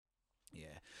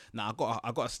Now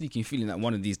I got a sneaking feeling that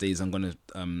one of these days I'm gonna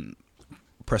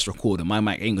press record and my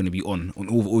mic ain't gonna be on.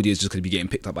 All the audio is just gonna be getting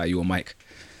picked up by your mic.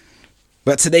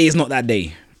 But today is not that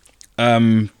day.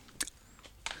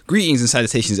 Greetings and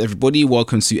salutations, everybody.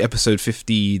 Welcome to episode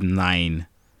 59.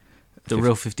 The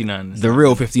real 59. The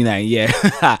real 59,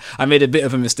 yeah. I made a bit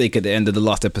of a mistake at the end of the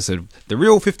last episode. The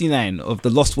real 59 of the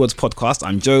Lost Words podcast.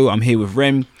 I'm Joe. I'm here with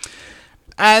Rem.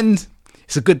 And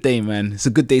it's a good day, man. It's a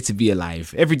good day to be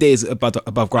alive. Every day is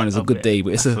above ground is a good day,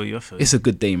 but it's a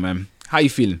good day, man. How you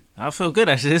feeling? I feel good,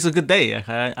 actually. It's a good day.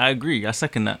 I agree. I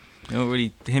second that. You don't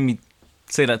really hear me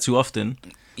say that too often.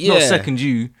 Yeah. Not second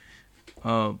you,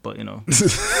 but you know, I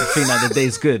think that the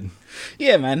day's good.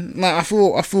 Yeah, man. Like, I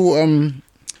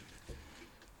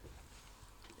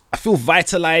feel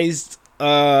vitalized.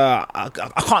 I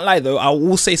can't lie though. I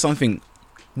will say something.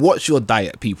 Watch your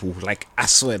diet, people. Like, I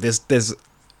swear, there's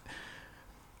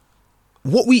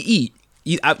what we eat.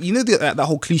 You know that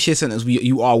whole cliche sentence,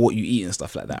 you are what you eat and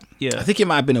stuff like that. Yeah. I think it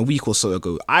might have been a week or so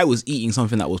ago. I was eating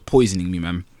something that was poisoning me,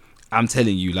 man. I'm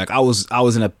telling you, like I was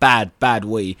in a bad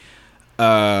way.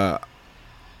 I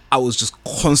was just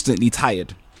constantly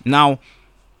tired. Now,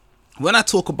 when I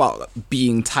talk about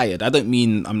being tired, I don't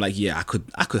mean I'm like, yeah, I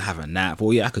could have a nap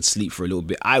or yeah, I could sleep for a little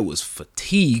bit. I was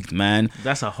fatigued, man.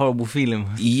 That's a horrible feeling.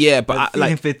 Yeah, but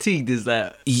feeling fatigued is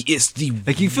that it's the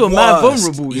like you feel worst. mad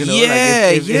vulnerable, you know?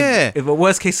 Yeah, like if a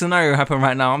worst case scenario happened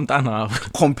right now, I'm done now.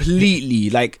 Completely.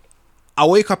 Like, I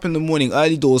wake up in the morning,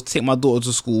 early doors, take my daughter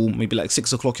to school, maybe like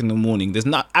 6 o'clock in the morning. There's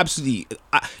not absolutely.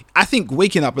 I think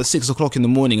waking up at 6 o'clock in the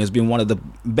morning has been one of the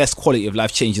best quality of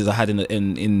life changes I had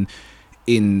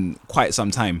in quite some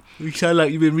time. You sound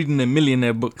like you've been reading the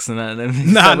millionaire books and that.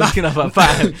 And waking up at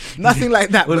 5. Nothing like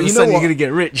that. All but of a you know sudden what? you're gonna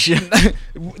get rich.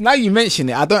 Now you mention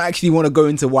it, I don't actually want to go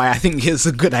into why I think it's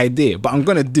a good idea, but I'm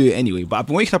gonna do it anyway. But I've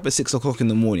been waking up at 6 o'clock in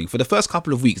the morning. For the first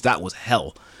couple of weeks, that was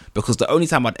hell, because the only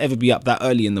time I'd ever be up that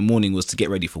early in the morning was to get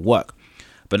ready for work.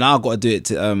 But now I've got to do it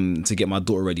to get my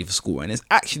daughter ready for school, and it's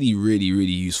actually really,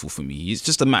 really useful for me. It's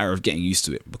just a matter of getting used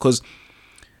to it, because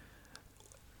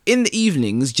in the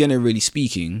evenings, generally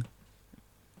speaking,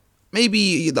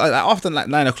 maybe after like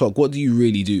 9 o'clock, what do you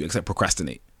really do except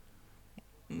procrastinate?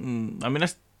 I mean,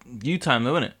 that's you time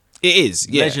though, isn't it? It is,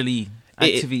 yeah. Leisurely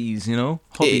activities, you know,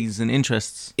 hobbies and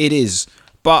interests. It is,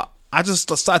 but I just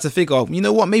started to figure, you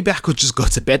know what? Maybe I could just go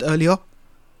to bed earlier.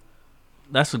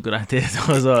 That's a good idea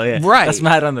as well, yeah. Right. That's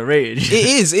mad underrated. It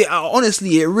is.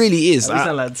 Honestly, it really is. We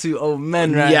sound like two old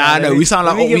men right now. Yeah, I know. We sound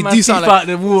like we do sound like out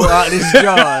the water out this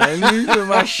jar. And you put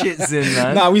my shits in,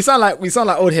 man. Nah, we sound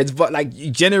like old heads, but like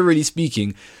generally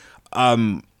speaking,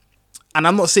 and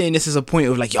I'm not saying this is a point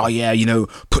of like, oh yeah, you know,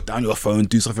 put down your phone,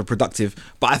 do something productive.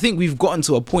 But I think we've gotten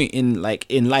to a point in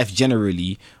life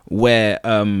generally where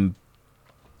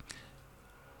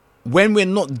when we're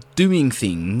not doing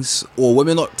things, or when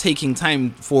we're not taking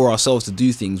time for ourselves to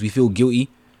do things, we feel guilty.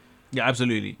 Yeah,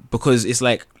 absolutely. Because it's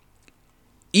like,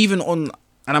 even on,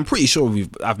 and I'm pretty sure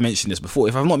I've mentioned this before.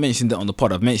 If I've not mentioned it on the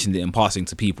pod, I've mentioned it in passing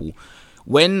to people.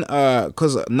 When,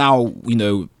 because now, you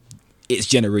know, it's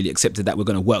generally accepted that we're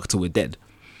going to work till we're dead.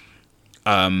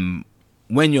 When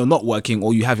you're not working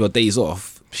or you have your days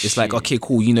off, it's like, okay,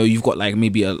 cool. You know, you've got like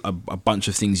maybe a bunch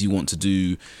of things you want to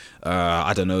do.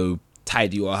 I don't know,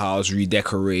 tidy your house,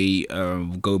 redecorate,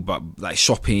 go like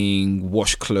shopping,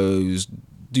 wash clothes,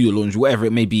 do your laundry, whatever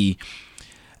it may be.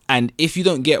 And if you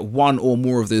don't get one or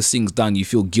more of those things done, you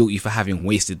feel guilty for having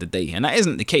wasted the day. And that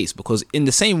isn't the case, because in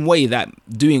the same way that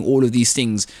doing all of these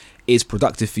things is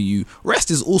productive for you,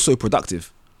 rest is also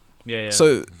productive. Yeah.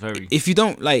 So if you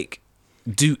don't like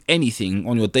do anything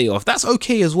on your day off, that's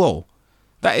okay as well.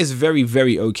 That is very,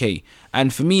 very okay.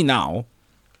 And for me now,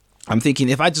 I'm thinking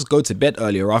if I just go to bed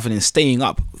earlier rather than staying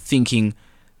up thinking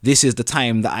this is the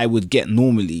time that I would get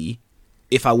normally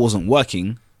if I wasn't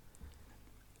working,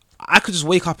 I could just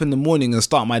wake up in the morning and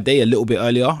start my day a little bit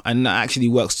earlier, and that actually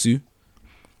works too.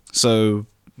 So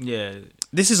yeah,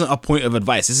 this isn't a point of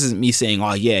advice. This isn't me saying,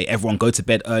 oh yeah, everyone go to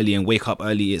bed early and wake up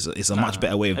early. It's a much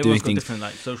better way of doing things. Different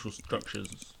like social structures.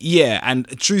 Yeah, and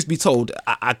truth be told,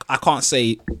 I can't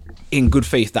say in good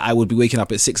faith that I would be waking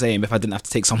up at 6 a.m. if I didn't have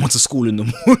to take someone to school in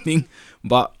the morning.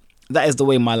 But that is the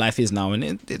way my life is now, and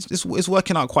it's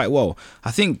working out quite well.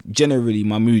 I think generally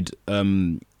my mood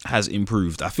has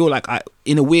improved. I feel like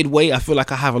in a weird way, I feel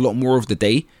like I have a lot more of the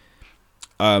day.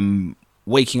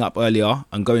 Waking up earlier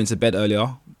and going to bed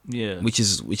earlier. Yeah, which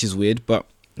is weird, but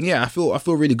yeah, I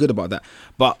feel really good about that.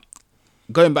 But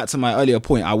going back to my earlier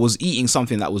point, I was eating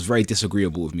something that was very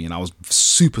disagreeable with me, and I was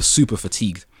super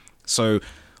fatigued. So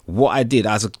what I did,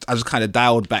 I just kind of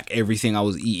dialed back everything I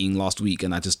was eating last week,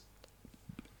 and I just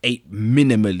ate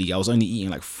minimally. I was only eating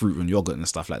like fruit and yogurt and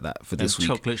stuff like that for this week.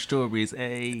 Chocolate strawberries.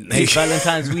 Hey,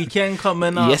 Valentine's weekend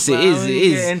coming up. Yes, it is. It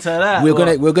is. Get into that.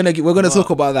 We're gonna talk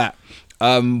about that.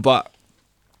 But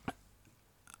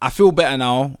I feel better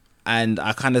now, and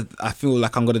I feel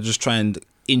like I'm gonna just try and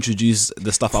introduce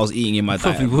the stuff I was eating in my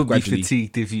diet. Probably would gradually. be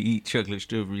fatigued if you eat chocolate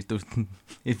strawberries.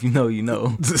 If you know, you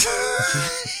know.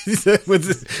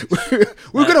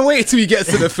 We're gonna wait till we get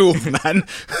to the film, man.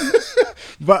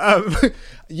 But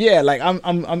yeah, like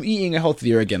I'm eating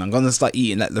healthier again. I'm gonna start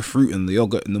eating like the fruit and the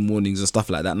yogurt in the mornings and stuff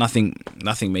like that. Nothing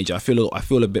major. I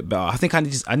feel a bit better. I think I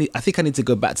need to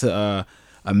go back to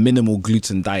a minimal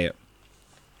gluten diet,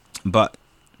 but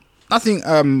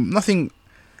nothing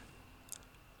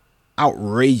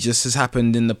outrageous has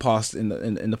happened in the past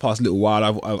little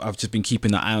while. I've just been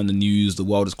keeping an eye on the news. The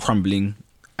world is crumbling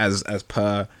as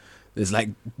per. There's like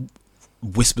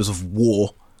whispers of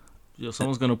war. Yo,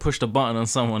 someone's gonna push the button on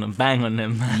someone and bang on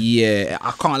them. Yeah,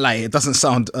 I can't lie. It doesn't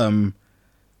sound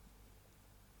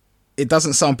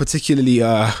particularly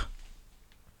the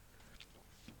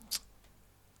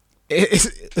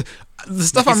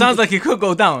stuff. It sounds like it could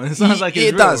go down. It sounds like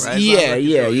it's it does. real, right?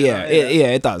 Yeah.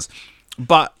 It does.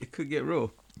 But it could get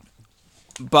real.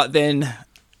 But then,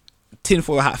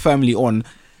 tinfoil hat firmly on.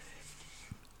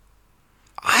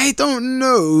 I don't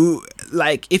know,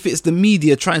 like, if it's the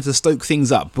media trying to stoke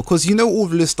things up, because you know all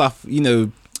of this stuff. You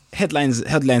know, headlines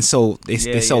sell they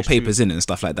sell papers in and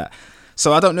stuff like that.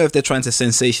 So I don't know if they're trying to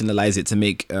sensationalize it to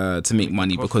make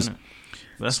money, because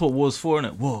that's what war's for,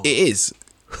 isn't it? War. It is.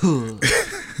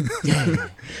 Yeah.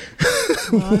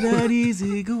 Oh, that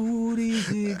easy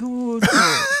good.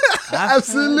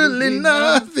 Absolutely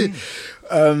nothing.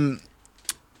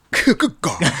 Good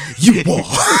God, you are.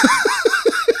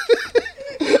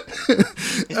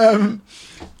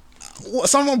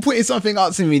 Someone pointed something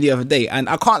out to me the other day, and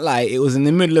I can't lie, it was in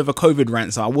the middle of a COVID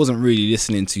rant, so I wasn't really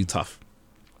listening too tough,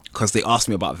 because they asked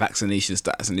me about vaccination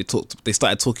status, and they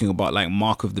started talking about like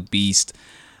mark of the beast,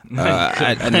 and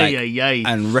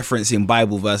referencing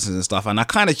Bible verses and stuff, and I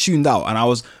kind of tuned out, and I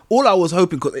was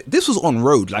hoping, because this was on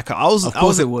road, like I was.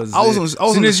 As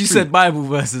soon as you said Bible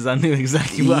verses, I knew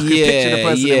exactly what I could picture the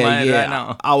person in my head right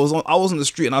now. I was on the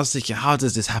street, and I was thinking, how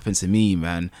does this happen to me,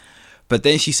 man? But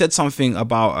then she said something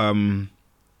about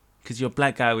because you're a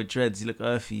black guy with dreads, you look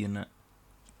earthy and that.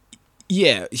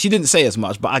 Yeah, she didn't say as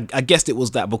much, but I guessed it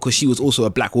was that, because she was also a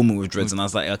black woman with dreads, and I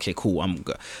was like, okay, cool.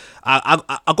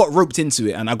 I got roped into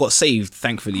it, and I got saved,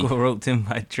 thankfully. Got roped in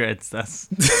by dreads. That's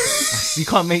you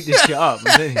can't make this shit up.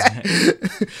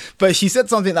 But she said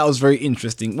something that was very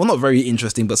interesting. Well, not very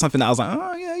interesting, but something that I was like,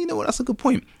 oh yeah, you know what? That's a good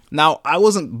point. Now, I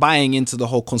wasn't buying into the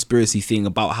whole conspiracy thing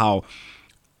about how.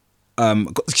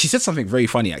 She said something very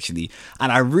funny, actually,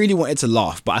 and I really wanted to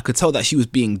laugh, but I could tell that she was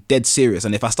being dead serious,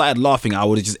 and if I started laughing, I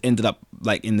would have just ended up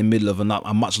like in the middle of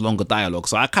a much longer dialogue.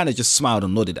 So I kind of just smiled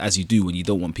and nodded, as you do when you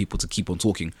don't want people to keep on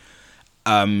talking.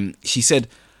 She said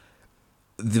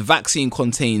the vaccine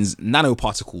contains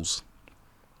nanoparticles,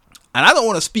 and I don't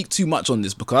want to speak too much on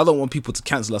this, because I don't want people to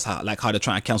cancel us how they're trying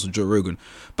to cancel Joe Rogan.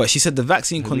 But she said the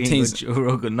vaccine contains Joe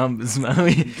Rogan numbers, man.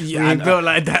 We ain't built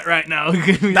like that right now.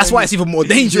 That's why it's even more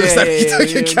dangerous. We need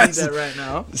that right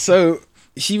now. So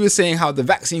she was saying how the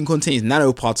vaccine contains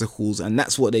nanoparticles, and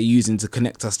that's what they're using to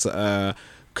connect us to the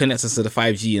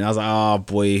 5G. And I was like, oh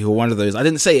boy, you're one of those. I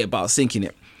didn't say it, but I was thinking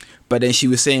it. But then she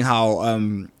was saying how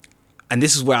and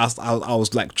this is where I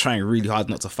was like trying really hard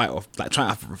not to fight off, like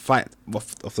trying to fight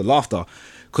off the laughter,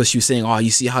 because she was saying, oh,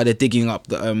 you see how they're digging up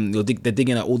they're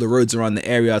digging up all the roads around the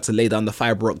area to lay down the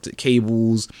fiber optic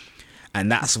cables, and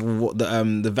that's what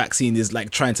the vaccine is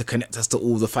like, trying to connect us to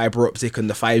all the fiber optic and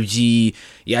the 5G,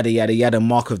 yada yada yada,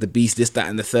 mark of the beast, this, that,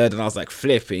 and the third. And I was like,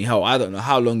 flipping hell, I don't know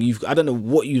how long I don't know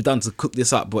what you've done to cook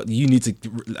this up, but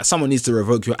someone needs to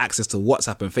revoke your access to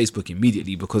WhatsApp and Facebook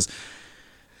immediately, because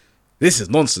this is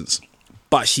nonsense.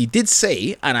 But she did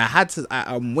say, and I had to,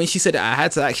 when she said it, I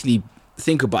had to actually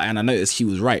think about it, and I noticed she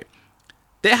was right.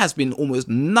 There has been almost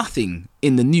nothing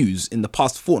in the news in the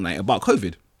past fortnight about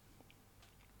COVID.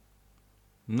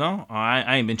 No,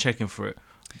 I ain't been checking for it.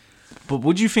 But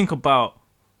what do you think about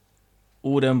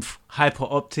all them hyper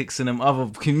optics and them other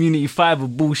community fiber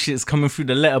bullshits coming through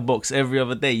the letterbox every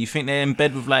other day? You think they're in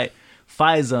bed with like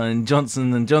Pfizer and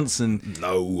Johnson & Johnson?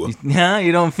 No.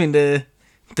 You don't think the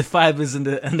fibers and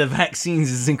the vaccines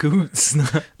is in cahoots?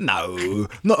 No,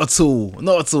 not at all.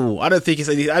 I don't think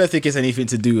it's anything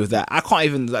to do with that. I can't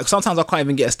even, like, sometimes I can't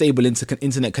even get a stable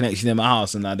internet connection in my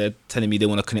house, and now they're telling me they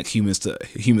want to connect humans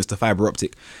to fiber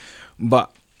optic.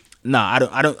 But nah,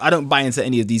 I don't buy into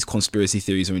any of these conspiracy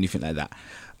theories or anything like that.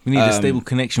 We need a stable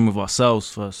connection with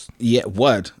ourselves first. Yeah,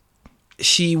 word.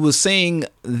 she was saying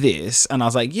this, and I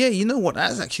was like, yeah, you know what,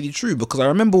 that's actually true, because I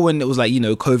remember when it was like, you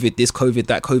know, COVID this, COVID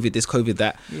that, COVID this, COVID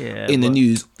that, in the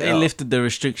news. They lifted the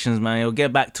restrictions, man. You'll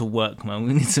get back to work, man.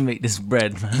 We need to make this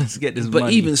bread, man. Let's get this but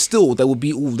money. even still, there would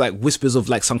be all like whispers of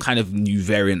like some kind of new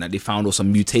variant that they found, or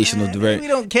some mutation of the variant. We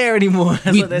don't care anymore.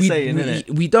 That's what they're saying, isn't it?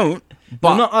 We don't. But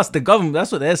Well, not us, the government.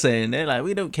 That's what they're saying. They're like,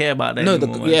 we don't care about that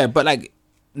anymore. Yeah, but like,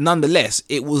 nonetheless,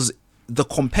 it was the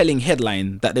compelling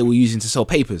headline that they were using to sell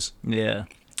papers. Yeah.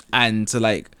 And to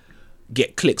like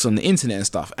get clicks on the internet and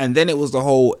stuff. And then it was the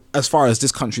whole, as far as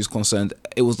this country is concerned,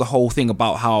 it was the whole thing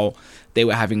about how they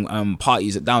were having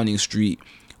parties at Downing Street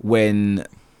when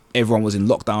everyone was in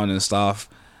lockdown and stuff,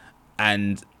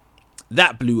 and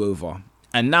that blew over.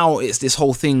 And now it's this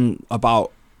whole thing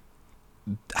about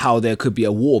how there could be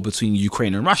a war between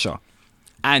Ukraine and Russia,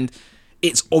 and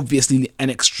it's obviously an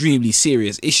extremely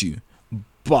serious issue,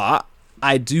 but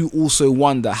I do also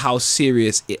wonder how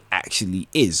serious it actually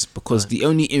is, because the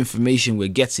only information we're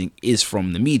getting is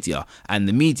from the media, and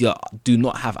the media do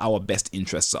not have our best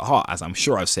interests at heart, as I'm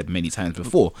sure I've said many times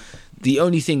before. The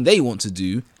only thing they want to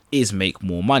do is make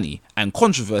more money, and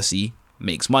controversy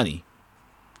makes money.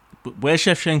 But where's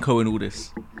Shevchenko in all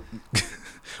this?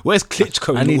 Where's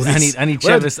Klitschko? I need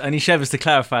Shevchenko to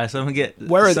clarify. Someone get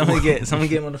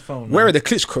him on the phone. Where are the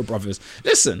Klitschko brothers?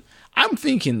 Listen, I'm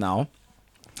thinking now,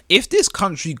 if this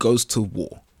country goes to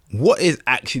war, what is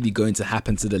actually going to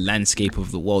happen to the landscape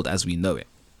of the world as we know it?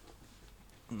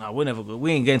 No, we're never good.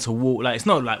 We ain't going to war. Like, it's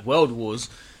not like world wars.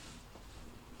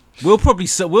 We'll probably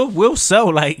sell. We'll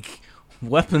sell like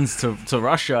weapons to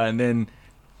Russia, and then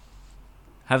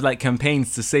have like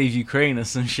campaigns to save Ukraine or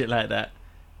some shit like that.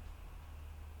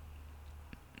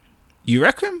 You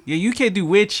reckon? Yeah, UK do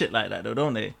weird shit like that though,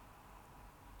 don't they?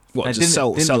 What, like, just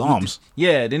sell arms?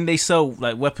 Yeah, didn't they sell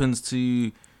like weapons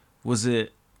to? Was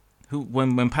it who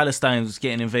when Palestine was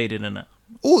getting invaded and that?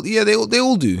 They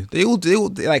all do. They all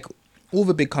like all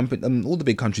the big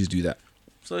countries do that.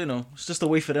 So it's just a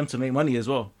way for them to make money as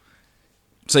well.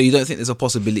 So you don't think there's a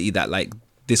possibility that like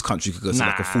this country could go to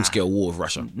like a full scale war with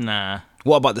Russia? Nah.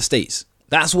 What about the States?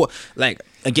 That's what, like,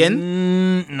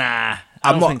 again. Nah.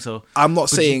 I don't think so. I'm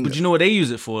not saying. But you know what they use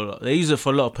it for? A lot? They use it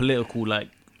for a lot of political like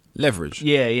leverage.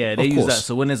 Yeah. They use that.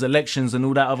 So when there's elections and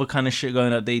all that other kind of shit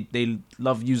going on, they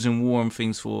love using war and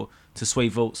things to sway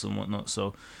votes and whatnot.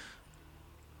 So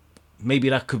maybe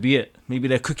that could be it. Maybe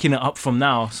they're cooking it up from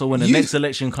now. So when the next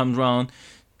election comes round,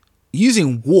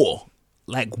 using war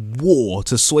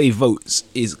to sway votes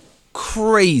is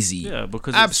crazy. Yeah,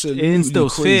 because absolutely it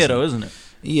instills fear, though, isn't it?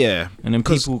 Yeah, and then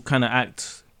people kind of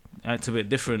act a bit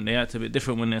different. They act a bit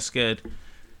different when they're scared.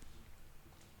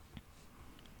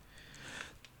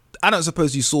 I don't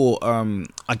suppose you saw.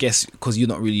 I guess because you're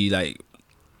not really like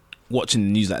watching the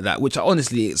news like that. Which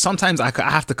honestly, sometimes I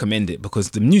have to commend it,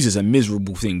 because the news is a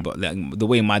miserable thing. But like the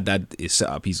way my dad is set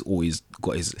up, he's always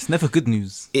got his. It's never good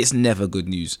news. It's never good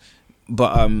news.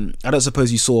 But I don't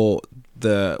suppose you saw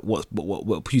what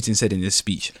Putin said in his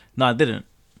speech. No, I didn't.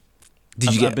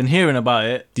 I've been hearing about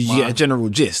it. Did you get a general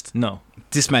gist? No.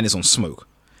 This man is on smoke.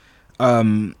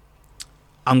 I'm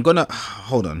gonna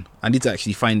hold on. I need to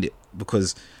actually find it,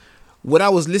 because when I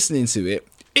was listening to it,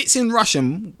 it's in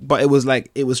Russian, but it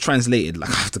was translated.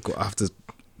 Like I have to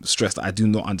stress that I do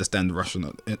not understand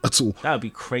Russian at all. That would be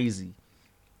crazy.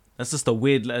 That's just a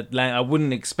weird. Like I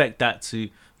wouldn't expect that to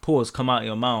come out of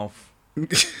your mouth.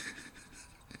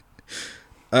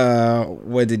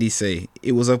 Where did he say?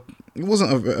 It wasn't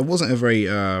a very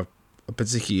a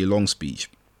particularly long speech,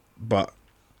 but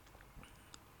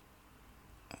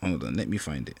hold on, let me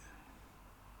find it.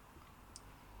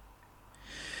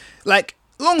 Like,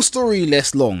 long story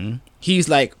less long, he's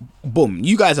like, boom,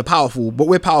 you guys are powerful, but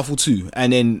we're powerful too,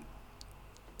 and then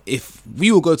if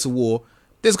we will go to war,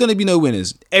 there's gonna be no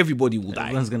winners. Everybody will die.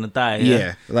 Everyone's gonna die.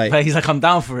 Yeah, but he's like, I'm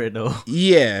down for it though.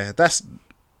 Yeah, that's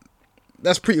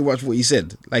pretty much what he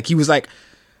said. Like, he was like,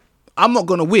 I'm not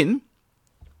gonna win,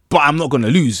 but I'm not gonna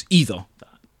lose either.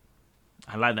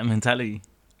 I like that mentality.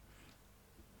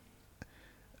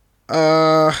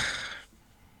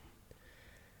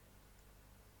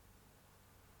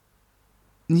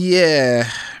 Yeah.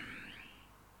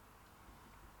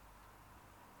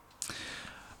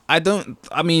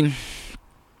 I mean,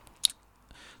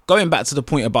 going back to the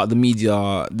point about the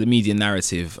media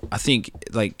narrative, I think,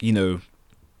 like, it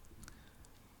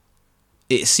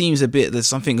seems there's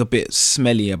something a bit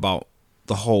smelly about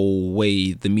the whole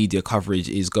way the media coverage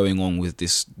is going on with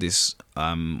this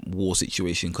war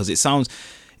situation, because it sounds,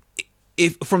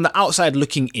 if from the outside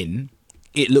looking in,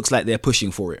 it looks like they're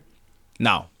pushing for it.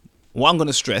 Now, what I'm going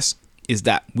to stress is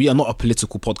that we are not a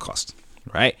political podcast,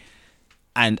 right?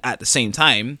 And at the same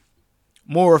time,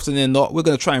 more often than not, we're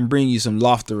going to try and bring you some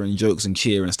laughter and jokes and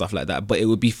cheer and stuff like that. But it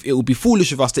would be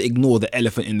foolish of us to ignore the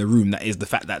elephant in the room. That is the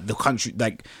fact that the country,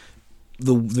 like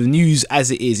the news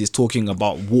as it is talking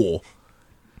about war.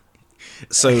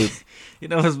 So, you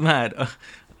know what's mad?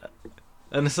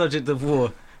 On the subject of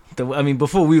war, I mean,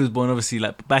 before we was born, obviously,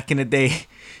 like back in the day,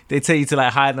 they tell you to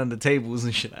like hide under tables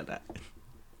and shit like that.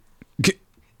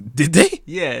 Did they?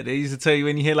 Yeah, they used to tell you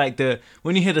when you hear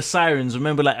the sirens.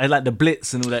 Remember, like the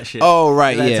Blitz and all that shit. Oh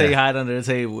right, they yeah. Tell you hide under the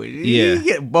table. Yeah, you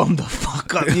get bombed the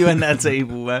fuck up. You and that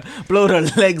table, man. Blow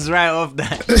the legs right off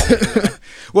that.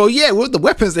 Well, yeah, with the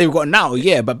weapons they've got now,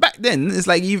 yeah. But back then, it's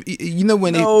like you know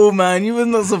when. No, man, you was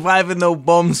not surviving no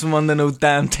bombs from under no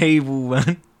damn table,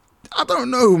 man. I don't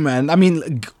know, man. I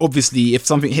mean, obviously, if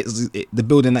something hits the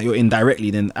building that you're in directly,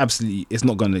 then absolutely,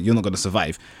 you're not gonna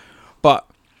survive. But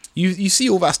you see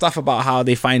all that stuff about how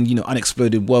they find,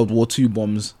 unexploded World War II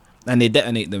bombs and they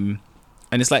detonate them,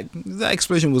 and it's like that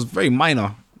explosion was very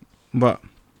minor, but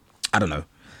I don't know.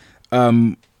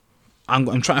 I'm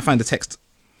trying to find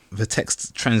the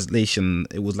text translation.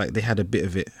 It was like they had a bit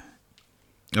of it.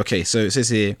 Okay, so it says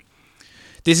here,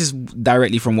 this is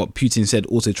directly from what Putin said,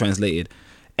 also translated.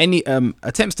 Any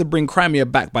attempts to bring Crimea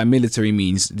back by military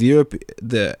means, the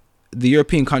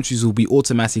European countries will be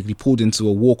automatically pulled into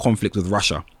a war conflict with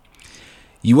Russia.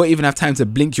 You won't even have time to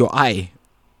blink your eye.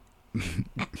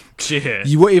 Yeah.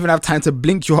 You won't even have time to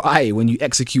blink your eye when you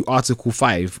execute Article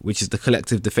 5, which is the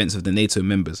collective defense of the NATO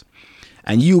members.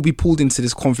 And you will be pulled into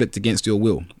this conflict against your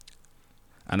will.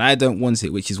 And I don't want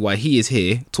it, which is why he is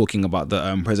here talking about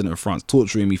the president of France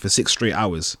torturing me for 6 straight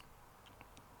hours.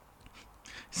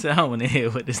 So I want to hear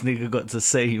what this nigga got to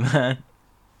say, man.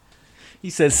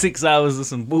 He said 6 hours of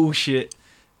some bullshit.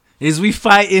 Is we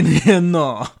fighting here?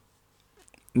 No.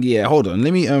 Yeah, hold on.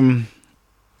 Let me I'm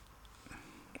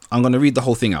going to read the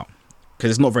whole thing out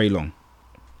because it's not very long.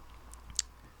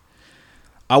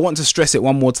 I want to stress it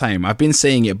one more time. I've been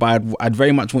saying it, but I'd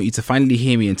very much want you to finally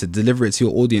hear me and to deliver it to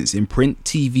your audience in print,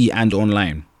 TV, and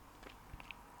online.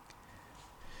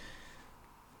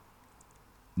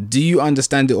 Do you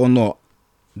understand it or not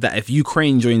that if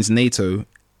Ukraine joins NATO,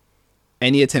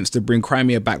 any attempts to bring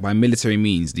Crimea back by military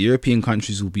means, the European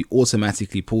countries will be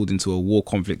automatically pulled into a war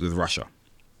conflict with Russia?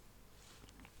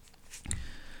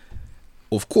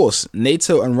 Of course,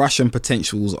 NATO and Russian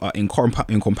potentials are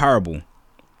incomparable.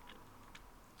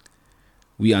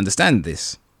 We understand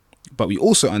this, but we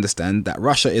also understand that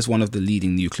Russia is one of the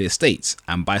leading nuclear states,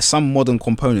 and by some modern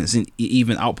components, it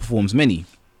even outperforms many.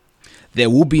 There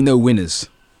will be no winners,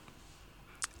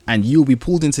 and you'll be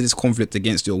pulled into this conflict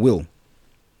against your will.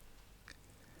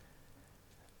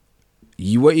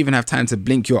 You won't even have time to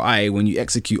blink your eye when you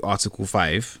execute Article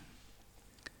 5.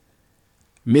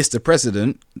 Mr.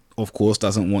 President, of course,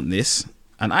 doesn't want this,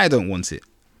 and I don't want it,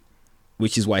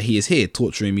 which is why he is here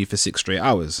torturing me for 6 straight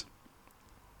hours.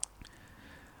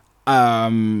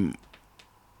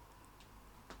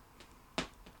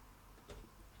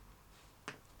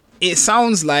 It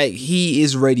sounds like he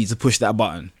is ready to push that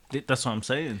button. That's what I'm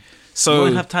saying. So you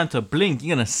won't have time to blink.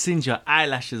 You're gonna singe your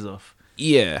eyelashes off.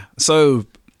 Yeah. So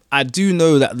I do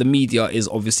know that the media is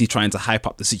obviously trying to hype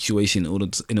up the situation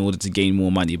in order to gain more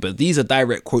money, but these are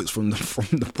direct quotes from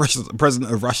the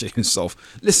president of Russia himself.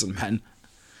 Listen, man.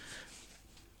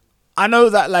 I know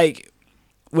that, like,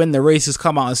 when the racists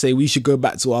come out and say we should go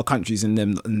back to our countries in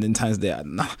them times there,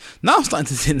 now I'm starting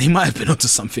to think they might have been onto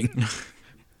something.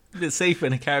 A bit safer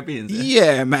in the Caribbean.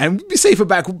 Yeah, man, we'd be safer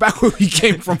back where we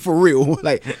came from, for real.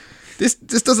 Like, this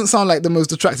doesn't sound like the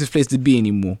most attractive place to be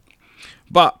anymore.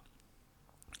 But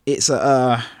it's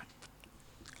hopefully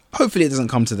it doesn't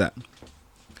come to that.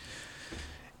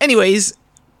 Anyways,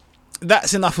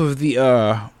 that's enough of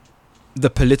the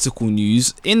political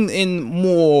news. In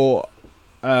more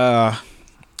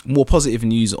positive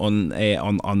news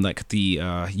on like the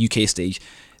UK stage,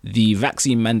 the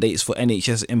vaccine mandates for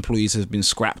NHS employees has been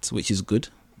scrapped, which is good,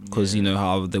 because you know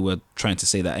how they were trying to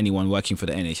say that anyone working for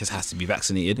the NHS has to be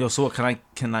vaccinated. Yo, so what, can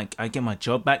I get my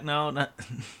job back now?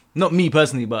 Not me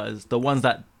personally, but as the ones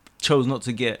that chose not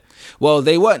to get. Well,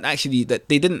 they weren't actually, that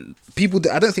they didn't. People,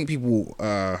 I don't think people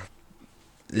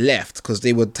left because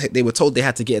they were told they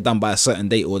had to get it done by a certain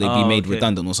date or they'd be made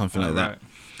redundant or something like that.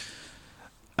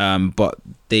 But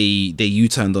they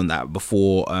U-turned on that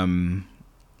before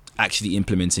actually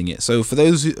implementing it. So for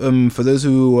those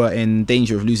who are in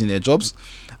danger of losing their jobs,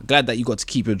 glad that you got to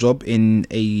keep your job in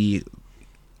a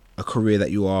career that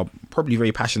you are probably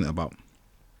very passionate about.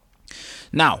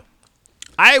 Now,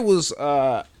 I was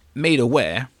made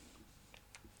aware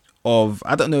of,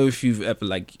 I don't know if you've ever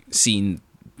like seen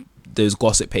those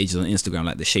gossip pages on Instagram,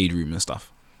 like the Shade Room and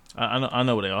stuff. I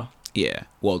know what they are. Yeah,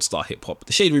 World Star Hip Hop.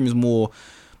 The Shade Room is more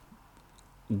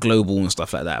global and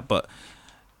stuff like that. But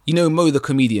you know, Mo the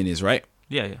comedian is right.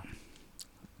 Yeah.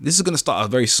 This is going to start a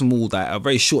very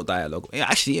very short dialogue.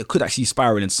 It could actually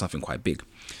spiral into something quite big.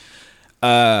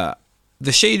 The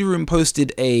Shade Room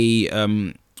posted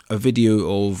a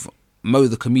video of Mo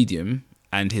the comedian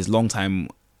and his longtime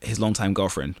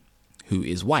girlfriend, who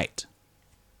is white.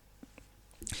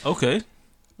 Okay.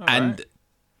 And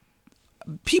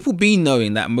people been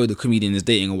knowing that Mo the comedian is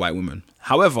dating a white woman.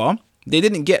 However, they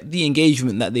didn't get the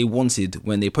engagement that they wanted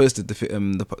when they posted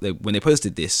when they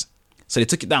posted this, so they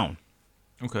took it down.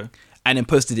 Okay. And then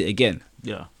posted it again.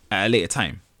 Yeah. At a later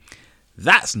time.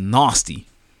 That's nasty.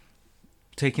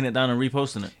 Taking it down and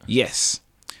reposting it. Yes.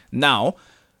 Now,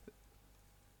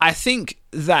 I think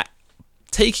that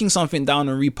taking something down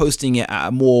and reposting it at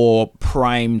a more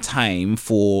prime time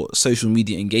for social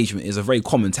media engagement is a very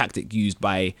common tactic used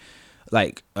by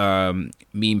like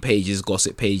meme pages,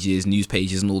 gossip pages, news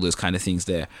pages, and all those kind of things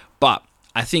there. But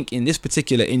I think in this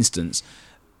particular instance,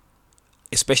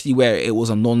 especially where it was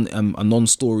a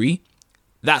non-story,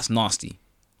 that's nasty,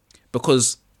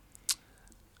 because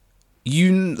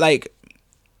you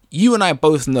and I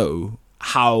both know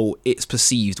how it's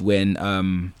perceived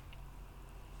when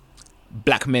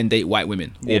black men date white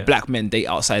women, or black men date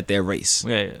outside their race.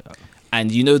 Yeah.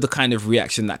 And you know the kind of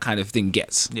reaction that kind of thing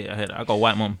gets. Yeah, I heard that. I got a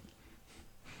white mom.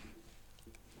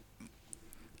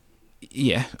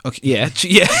 Yeah. Okay. Yeah.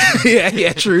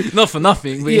 Yeah. True. Not for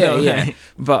nothing. But Yeah.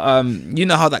 But you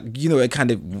know how that, you know,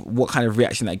 what kind of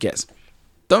reaction that gets.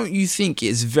 Don't you think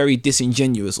it's very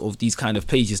disingenuous of these kind of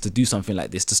pages to do something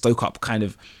like this, to stoke up kind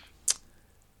of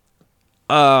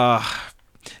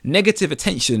negative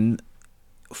attention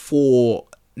for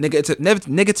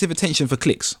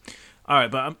clicks? All right,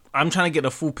 but I'm trying to get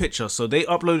a full picture. So they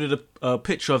uploaded a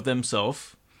picture of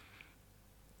themselves.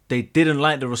 They didn't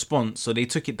like the response, so they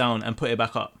took it down and put it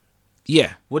back up.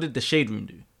 Yeah. What did the Shade Room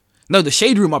do? No, the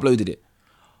Shade Room uploaded it.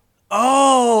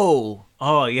 Oh,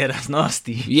 yeah, that's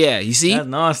nasty. Yeah, you see? That's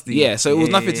nasty. Yeah, so it was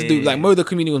nothing to do, like, Mo the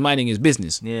comedian was minding his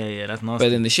business. Yeah, that's nasty.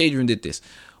 But then the Shade Room did this.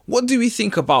 What do we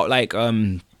think about, like,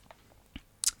 That's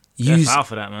out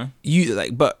for that, man.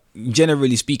 But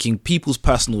generally speaking, people's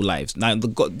personal lives. Now,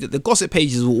 the gossip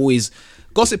pages will always...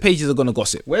 Gossip pages are going to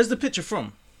gossip. Where's the picture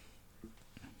from?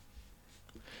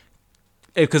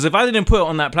 Because if I didn't put it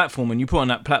on that platform and you put it on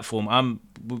that platform,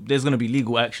 there's going to be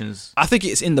legal actions. I think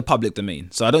it's in the public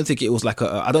domain, so I don't think it was like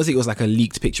a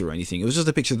leaked picture or anything. It was just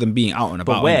a picture of them being out and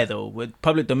about. But where though? With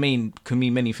public domain can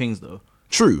mean many things though.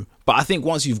 True, but I think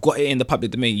once you've got it in the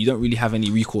public domain, you don't really have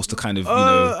any recourse to kind of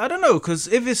I don't know, because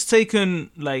if it's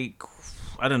taken like,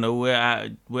 I don't know, we're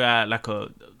at like a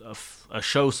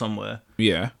show somewhere.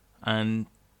 Yeah. And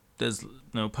there's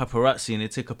paparazzi and they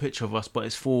take a picture of us, but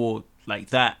it's for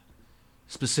like that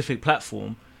specific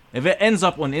platform. If it ends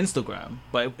up on Instagram,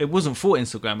 but it wasn't for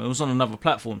Instagram, it was on another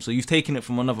platform, so you've taken it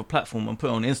from another platform and put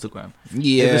it on Instagram.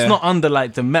 Yeah. If it's not under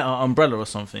like the Meta umbrella or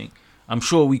something, I'm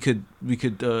sure we could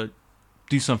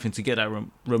do something to get that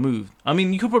removed. I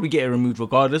mean, you could probably get it removed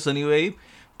regardless anyway,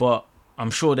 but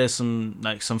I'm sure there's some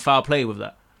foul play with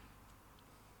that.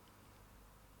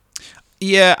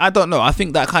 Yeah, I don't know. I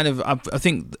think that kind of I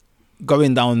think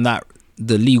going down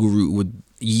the legal route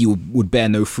would bear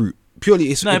no fruit.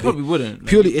 It probably wouldn't.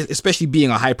 Purely, especially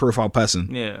being a high-profile person.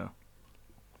 Yeah.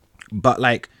 But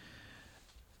like,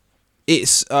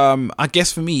 it's I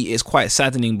guess for me, it's quite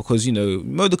saddening because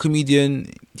Mo the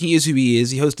comedian, he is who he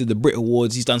is. He hosted the Brit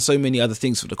Awards. He's done so many other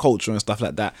things for the culture and stuff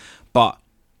like that. But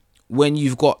when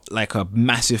you've got like a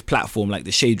massive platform like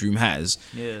the Shade Room has,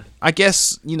 yeah, I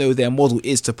guess their model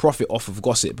is to profit off of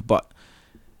gossip. But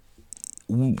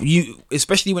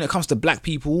especially when it comes to black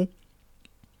people,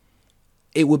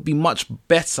 it would be much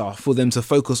better for them to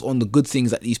focus on the good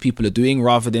things that these people are doing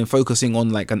rather than focusing on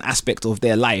like an aspect of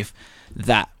their life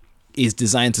that is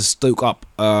designed to stoke up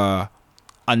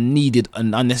unneeded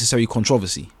and unnecessary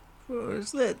controversy. Well,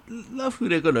 it's love who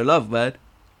they're gonna love, man.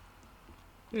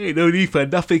 Ain't no need for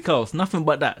nothing else, nothing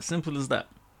but that. Simple as that.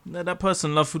 Let that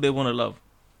person love who they want to love.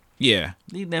 Yeah,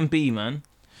 leave them be, man.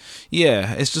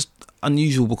 Yeah, it's just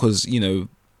unusual because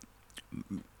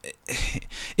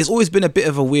it's always been a bit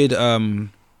of a weird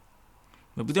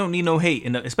but we don't need no hate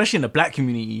especially in the black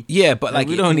community. Yeah, but like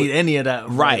we don't need any of that,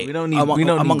 right? Bro. We don't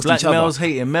need black males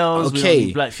hating males. Okay. We don't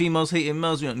need black females hating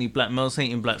males. We don't need black males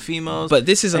hating black females. But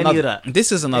this is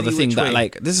another thing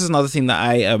that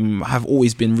I have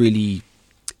always been really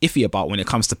iffy about when it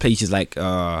comes to pages like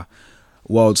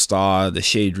World Star, the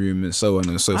Shade Room, and so on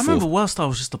and so forth. I remember World Star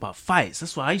was just about fights.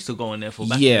 That's what I used to go in there for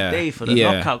back in the day, for the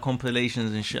knockout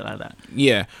compilations and shit like that.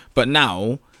 Yeah, but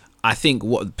now I think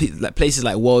like places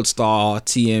like World Star,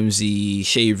 TMZ,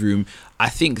 Shade Room, I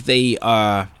think they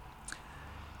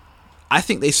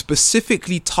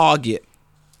specifically target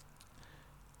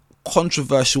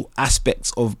controversial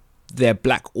aspects of their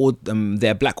black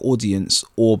audience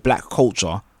or black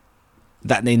culture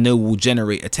that they know will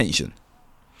generate attention.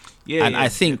 Yeah, and I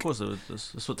think, of course,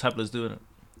 that's what tabloids do, isn't it?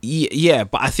 Yeah,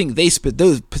 but I think those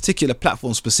particular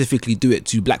platforms specifically do it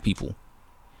to black people.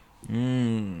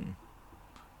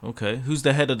 Okay, who's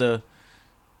the head of the?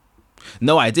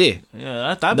 No idea.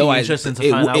 Yeah, that'd be interesting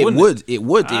to find out. It would.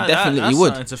 It definitely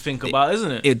would. Something to think about,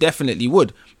 isn't it? It definitely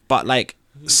would. But like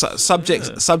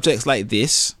subjects like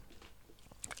this,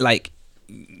 like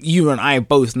you and I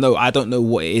both know. I don't know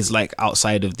what it is like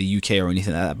outside of the UK or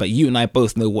anything like that. But you and I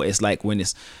both know what it's like when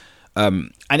it's.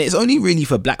 And it's only really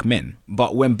for black men,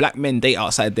 but when black men date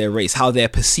outside their race, how they're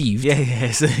perceived,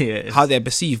 how they're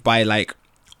perceived by like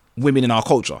women in our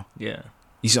culture. Yeah,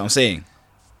 you see what I'm saying?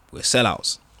 We're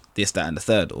sellouts, this, that, and the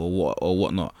third, or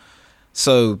whatnot.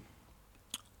 So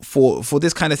for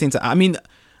this kind of thing to, I mean,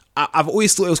 I've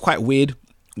always thought it was quite weird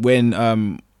when,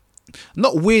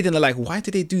 not weird in a like, why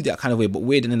did they do that kind of way, but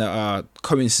weird in a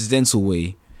coincidental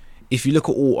way. If you look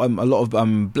at a lot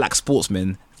of black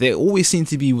sportsmen, they always seem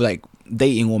to be like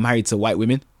dating or married to white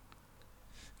women.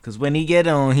 Because when he get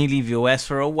on, he leave your ass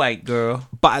for a white girl.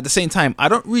 But at the same time, I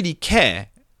don't really care.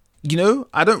 You know,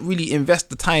 I don't really invest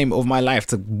the time of my life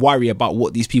to worry about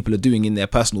what these people are doing in their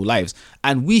personal lives.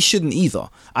 And we shouldn't either.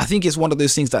 I think it's one of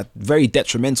those things that's very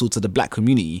detrimental to the black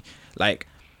community. Like,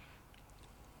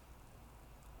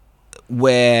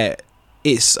 where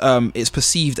it's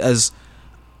perceived as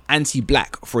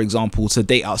anti-black, for example, to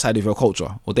date outside of your culture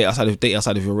or date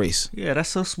outside of your race. Yeah, that's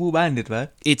so smooth-minded, man.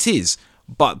 It is,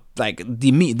 but like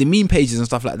the meme pages and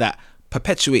stuff like that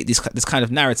perpetuate this kind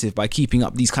of narrative by keeping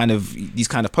up these kind of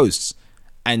posts,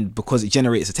 and because it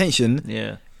generates attention,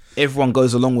 yeah, everyone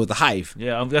goes along with the hive.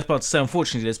 Yeah, I'm just about to say,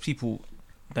 unfortunately, there's people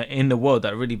that in the world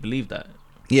that really believe that.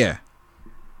 Yeah.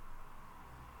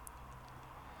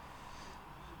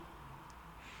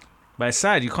 But it's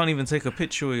sad, you can't even take a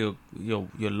picture of your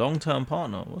long-term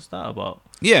partner. What's that about?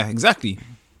 Yeah, exactly.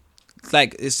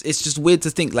 Like, it's just weird to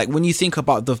think, like, when you think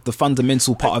about the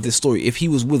fundamental part of this story, if he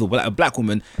was with a black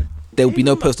woman, there would be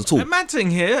no post at all. A mad thing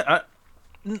here,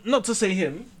 not to say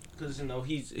him, because, you know,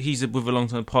 he's with a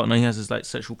long-term partner, he has his, like,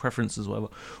 sexual preferences, whatever.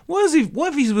 What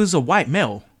if he was a white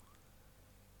male?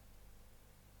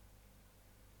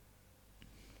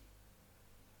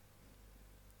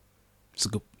 It's a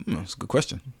good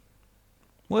question.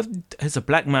 What if it's a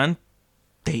black man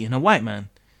dating a white man?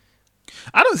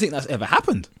 I don't think that's ever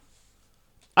happened.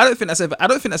 I don't think that's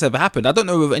ever happened. I don't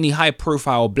know of any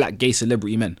high-profile black gay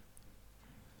celebrity men.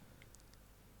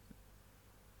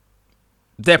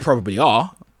 There probably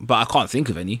are, but I can't think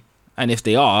of any. And if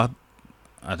they are,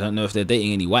 I don't know if they're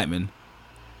dating any white men.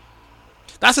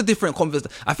 That's a different conversation.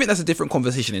 I think that's a different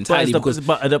conversation entirely.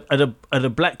 But are the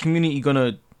black community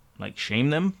gonna like shame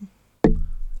them?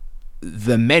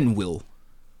 The men will.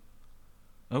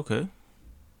 Okay.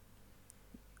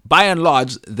 By and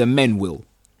large, the men will.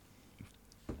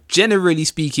 Generally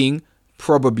speaking,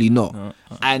 probably not.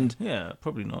 And yeah,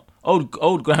 probably not.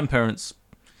 Old grandparents.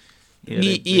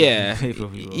 Yeah,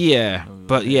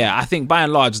 but yeah, I think by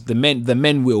and large the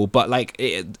men will. But like,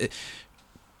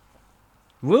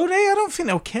 will they? I don't think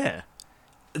they'll care.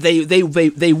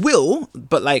 They will,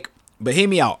 but hear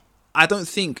me out. I don't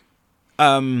think.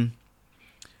 I'm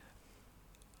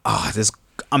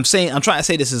trying to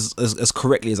say this as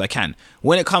correctly as I can.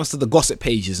 When it comes to the gossip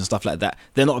pages and stuff like that,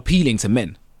 they're not appealing to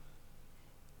men.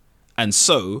 And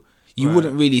so you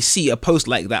wouldn't really see a post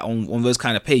like that on those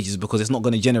kind of pages, because it's not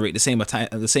going to generate the same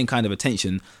kind of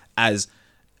attention as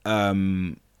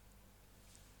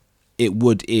it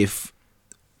would if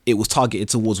it was targeted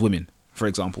towards women, for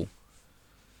example.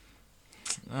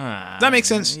 That makes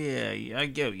sense. Yeah, I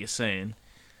get what you're saying.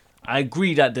 I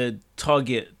agree that the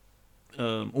target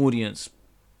audience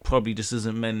probably just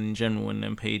isn't men in general in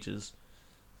them pages.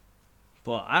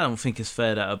 But I don't think it's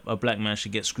fair that a black man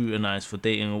should get scrutinized for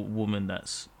dating a woman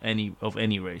that's of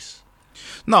any race.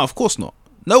 No, of course not.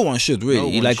 No one should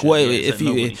really.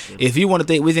 If you want to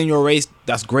date within your race,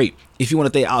 that's great. If you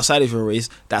want to date outside of your race,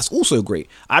 that's also great.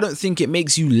 I don't think it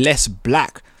makes you less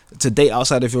black to date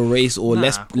outside of your race, or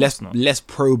less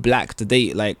pro-black to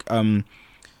date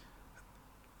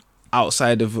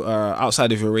outside of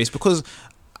your race, because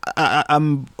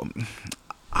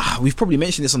we've probably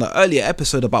mentioned this on an earlier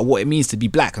episode about what it means to be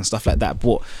black and stuff like that,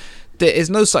 but there is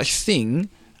no such thing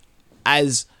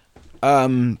as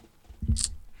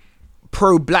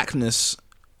pro-blackness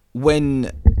when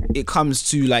it comes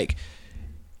to like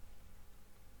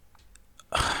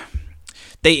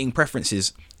dating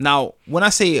preferences. Now, when I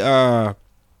say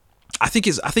I think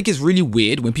it's really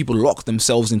weird when people lock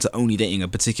themselves into only dating a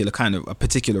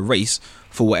particular race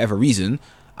for whatever reason.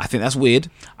 I think that's weird.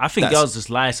 I think girls just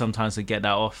lie sometimes to get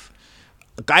that off.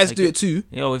 Guys do it too.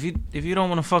 Yo, if you don't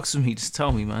want to fuck with me, just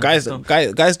tell me, man. Guys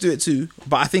do it too.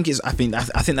 But I think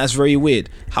that's very weird.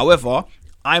 However,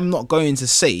 I'm not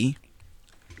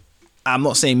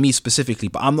saying me specifically,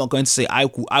 but I'm not going to say I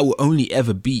will only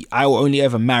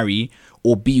ever marry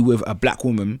or be with a black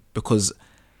woman because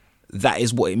that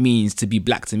is what it means to be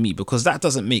black to me, because that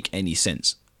doesn't make any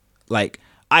sense. Like,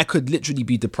 I could literally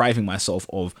be depriving myself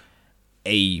of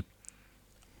a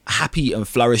happy and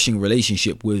flourishing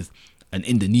relationship with an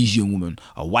Indonesian woman,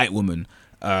 a white woman,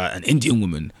 an Indian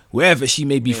woman, wherever she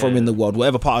may be from in the world,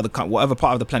 whatever part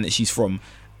of the planet she's from,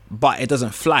 but it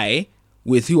doesn't fly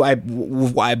with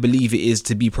what I believe it is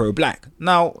to be pro-black.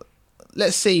 Now,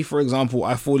 let's say, for example,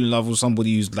 I fall in love with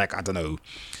somebody who's like, I don't know,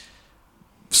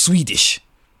 Swedish.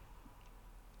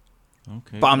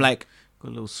 Okay. But I'm like, got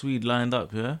a little Swede lined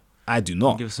up, yeah? I do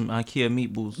not. Give some IKEA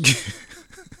meatballs.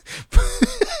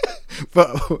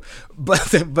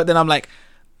 but then I'm like,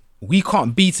 we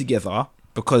can't be together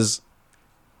because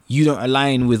you don't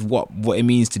align with what it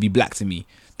means to be black to me.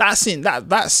 That's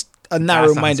a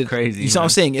narrow-minded. Crazy, you see what I'm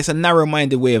saying? It's a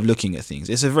narrow-minded way of looking at things.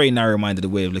 It's a very narrow-minded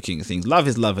way of looking at things. Love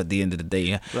is love at the end of the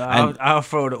day. Well, I'll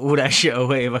throw all that shit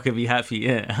away if I could be happy.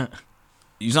 Yeah.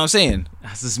 You see what I'm saying?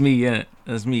 That's just me. Yeah,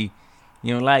 that's me.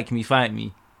 You don't like me, fight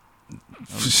me.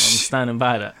 I'm standing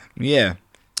by that. Yeah,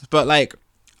 but like,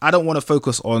 I don't want to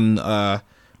focus on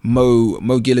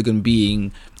Mo Gilligan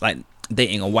being like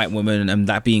dating a white woman and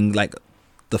that being like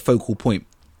the focal point.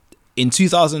 In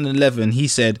 2011, he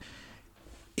said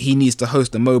he needs to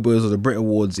host the MOBOs or the Brit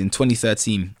Awards in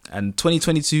 2013, and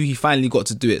 2022 he finally got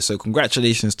to do it. So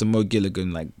congratulations to Mo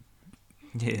Gilligan. Like,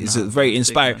 it's a very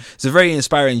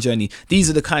inspiring journey. These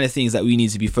are the kind of things that we need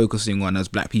to be focusing on as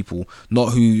black people,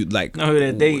 not who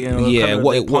they're dating.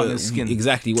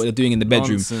 Exactly what they're doing in the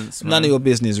bedroom. Nonsense, none of your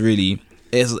business, really.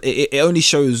 It only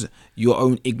shows your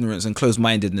own ignorance and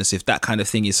closed-mindedness if that kind of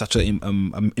thing is such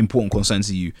an important concern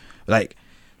to you. Like,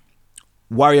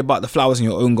 worry about the flowers in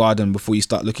your own garden before you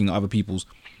start looking at other people's.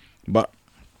 But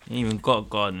you ain't even got a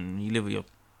garden. You live with your.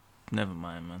 Never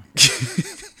mind, man.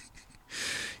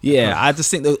 Yeah, I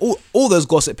just think that all those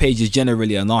gossip pages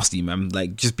generally are nasty, man.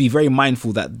 Like, just be very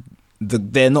mindful that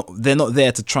they're not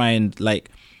there to try and like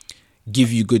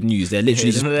give you good news. They're literally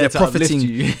they're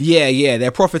profiting. Yeah, they're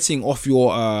profiting off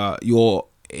your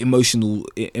emotional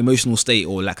state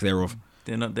or lack thereof.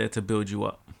 They're not there to build you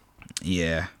up.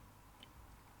 Yeah.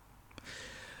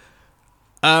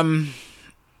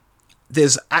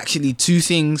 There's actually two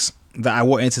things that I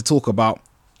wanted to talk about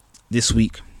this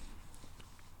week.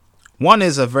 One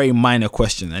is a very minor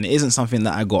question, and it isn't something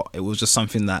that I got. It was just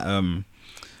something that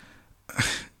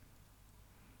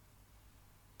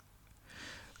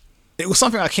it was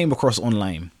something I came across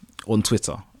online on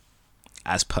Twitter,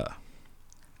 as per.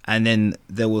 And then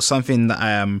there was something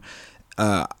that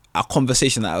a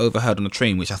conversation that I overheard on the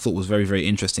train, which I thought was very, very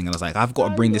interesting. And I was like, I've got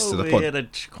to bring this to the pod. We had a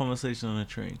conversation on the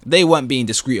train. They weren't being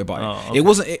discreet about it. Okay. It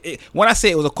wasn't. When I say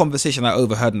it was a conversation I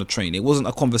overheard on the train, it wasn't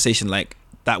a conversation like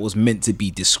that was meant to be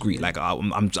discreet. Like,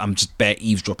 I'm just bare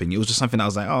eavesdropping. It was just something I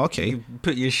was like, oh, okay. You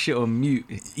put your shit on mute.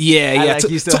 Yeah.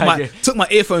 Took my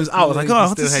earphones out. I was like, oh, you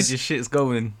still had your shits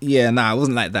going. Yeah, nah, it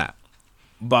wasn't like that.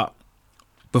 But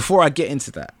before I get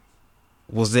into that,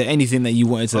 was there anything that you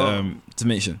wanted to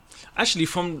mention? Actually,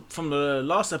 from the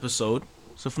last episode,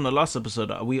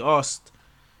 we asked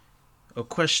a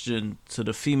question to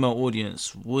the female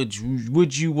audience. Would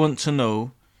you want to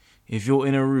know if you're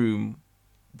in a room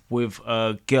with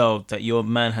a girl that your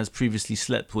man has previously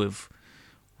slept with,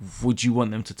 would you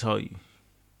want them to tell you?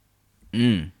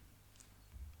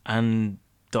 And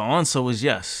the answer was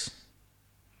yes.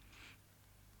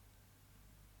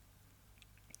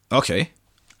 Okay.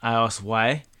 I asked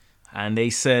why, and they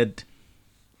said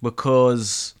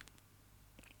because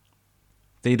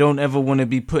they don't ever want to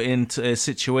be put into a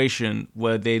situation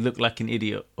where they look like an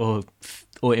idiot or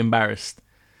embarrassed.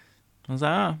 I was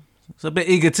like, it's a bit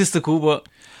egotistical, but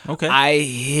okay. I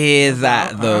hear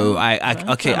that though.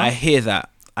 I hear that.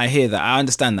 I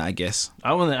understand that, I guess.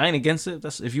 I ain't against it.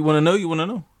 That's if you want to know, you want to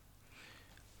know.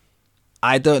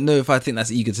 I don't know if I think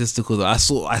that's egotistical though. I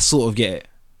sort of get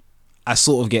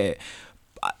it.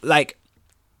 Like,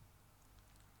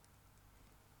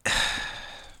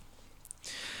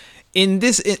 in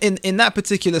that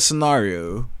particular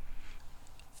scenario,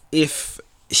 if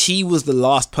she was the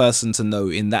last person to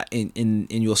know in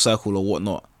your circle or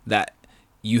whatnot that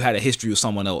you had a history with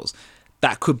someone else,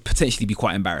 that could potentially be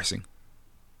quite embarrassing.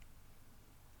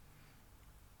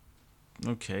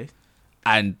 Okay.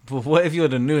 And But what if you're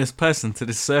the newest person to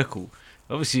this circle?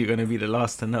 Obviously, you're gonna be the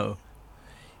last to know.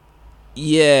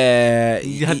 yeah,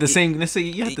 You had the same. Let's say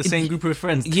you had the same group of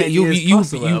friends. 10 yeah, years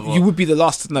plus or whatever. you would be the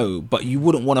last to know, but you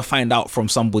wouldn't want to find out from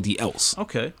somebody else.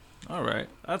 Okay. All right.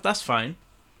 That's fine.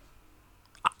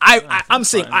 I'm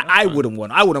saying I wouldn't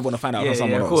want to find out from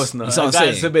someone of else. course not. You see what I'm Guys,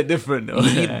 saying? it's a bit different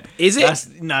though. Is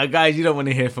it? Nah, guys, you don't want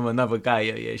to hear from another guy.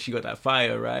 Yeah, she got that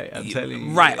fire, right? I'm telling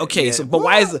you. Right. Okay. Yeah. So, but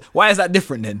why is that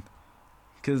different then?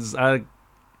 Because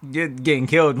you're getting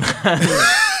killed, man.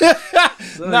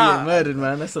 So Nah. you're murdered,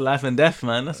 man. That's a life and death,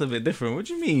 man. That's a bit different. What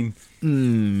do you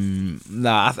mean?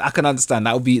 Nah, I can understand.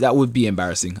 That would be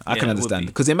embarrassing. I can it would underend be.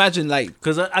 because imagine like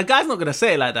Because a guy's not gonna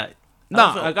say it like that.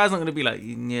 No. A guy's not gonna be like,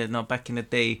 yeah, no. Back in the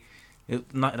day,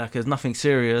 there's nothing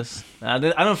serious. I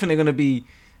don't think they're gonna be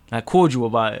like cordial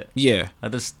about it. yeah. I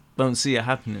just don't see it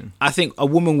happening. I think a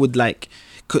woman would like.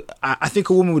 I think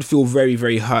a woman would feel very,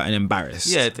 very hurt and embarrassed.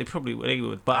 Yeah, they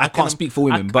would. But I can't speak for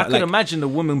women, but I could like- imagine the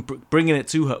woman bringing it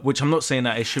to her, which I'm not saying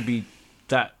that it should be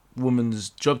that woman's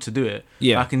job to do it.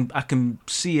 Yeah. I can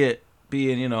see it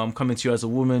being, I'm coming to you as a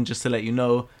woman just to let you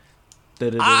know. Yeah.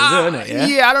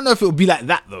 I don't know if it would be like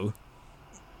that though.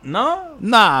 No,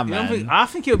 Nah, you don't man. think, I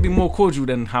think it would be more cordial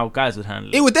than how guys would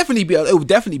handle it. It would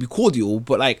definitely be cordial,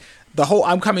 but like the whole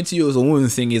 "I'm coming to you as a woman"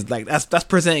 thing is like that's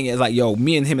presenting it as like, yo,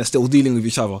 me and him are still dealing with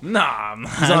each other. Nah,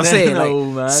 man. You know what I'm saying? No,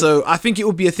 Like, man. so I think it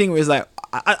would be a thing where it's like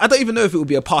I don't even know if it would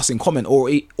be a passing comment or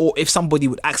if somebody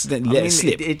would accidentally let it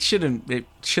slip. It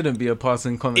shouldn't be a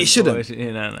passing comment. It shouldn't.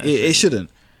 It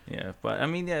shouldn't. Yeah, but I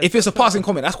mean, yeah. If it's a passing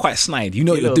comment, that's quite snide. You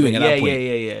know what you're doing at that point. Yeah,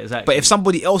 exactly. But if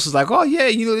somebody else is like, oh yeah,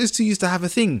 these two used to have a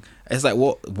thing, it's like,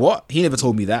 what? He never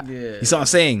told me that. Yeah. You see what I'm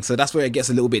saying? So that's where it gets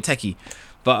a little bit techie.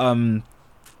 But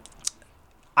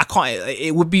I can't.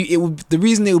 The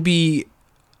reason it would be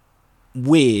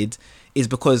weird is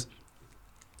because,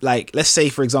 like, let's say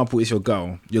for example, it's your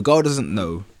girl. Your girl doesn't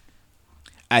know,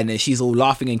 and then she's all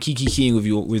laughing and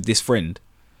kikiing with this friend,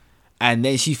 and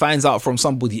then she finds out from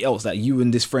somebody else that you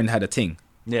and this friend had a thing.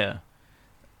 Yeah.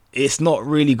 It's not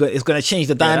really good. It's going to change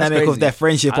the dynamic of their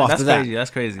friendship after that.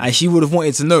 That's crazy. And she would have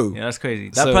wanted to know. Yeah, that's crazy.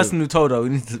 That So- person who told her, we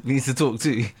need to talk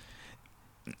to.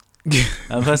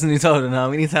 That person who told her, now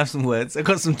we need to have some words. I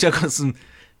got some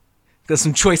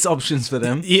choice options for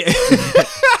them. Yeah.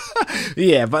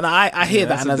 Yeah, but I hear that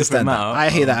that's and a understand different that. matter. I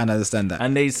hear that and understand that.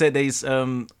 And they said it's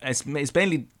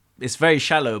mainly, it's very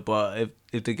shallow, but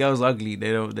if the girl's ugly,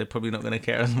 they're probably not gonna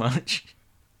care as much.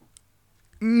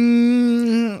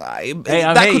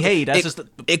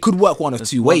 It could work one of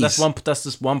two ways.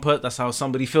 That's how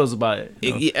somebody feels about it.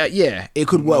 It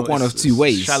could work one of two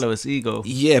ways. Shallowest ego.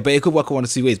 Yeah, but it could work one of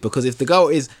two ways because if the girl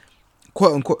is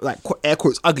quote unquote like air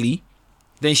quotes ugly,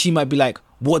 then she might be like,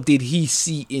 what did he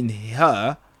see in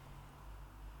her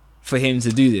for him to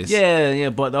do this? Yeah,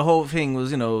 but the whole thing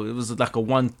was, it was like a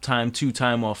 1-time,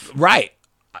 2-time off. Right.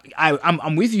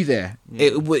 I'm with you there.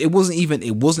 Yeah. It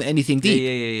wasn't anything deep.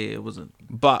 Yeah, it wasn't.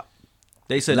 But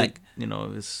They said like,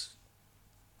 it's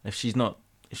if she's not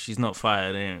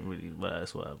fired, they ain't really. But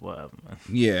that's whatever, man.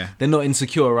 yeah. They're not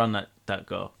insecure around that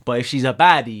girl. But if she's a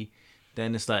baddie,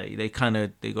 then it's like they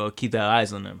gotta keep their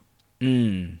eyes on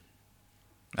them.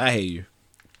 I hear you.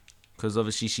 Because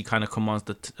obviously she kind of commands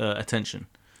the attention.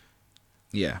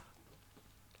 Yeah.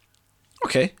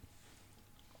 Okay.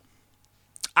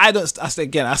 I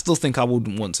still think I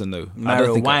wouldn't want to know.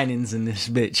 Mara whinings in this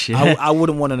bitch. I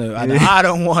wouldn't want to know. I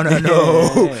don't want to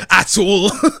know at all.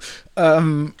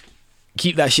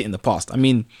 Keep that shit in the past. I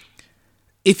mean,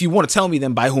 if you want to tell me,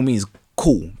 then by all means,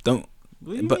 cool. Don't.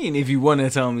 What do you mean? If you want to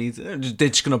tell me, they're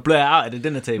just gonna blur it out at the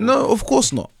dinner table? No, of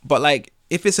course not. But like,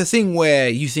 if it's a thing where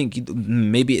you think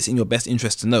maybe it's in your best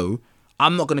interest to know,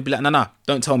 I'm not gonna be like, nah,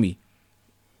 don't tell me.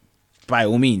 By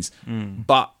all means,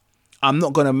 but I'm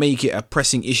not gonna make it a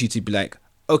pressing issue to be like,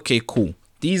 okay, cool.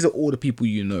 These are all the people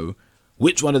you know.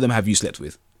 Which one of them have you slept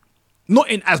with? Not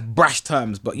in as brash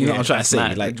terms, but you know what I'm trying to say.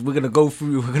 Mad. Like, we're gonna go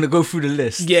through the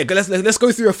list. yeah, let's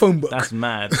go through a phone book. That's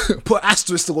mad. Put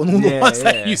asterisk on all the ones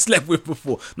that you slept with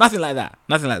before. Nothing like that.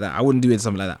 I wouldn't do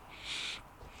something like that.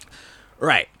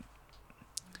 Right.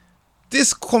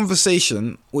 This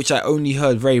conversation, which I only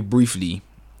heard very briefly,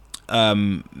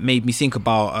 made me think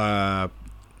about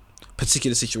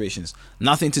particular situations.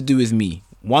 Nothing to do with me.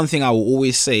 One thing I will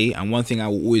always say and one thing I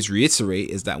will always reiterate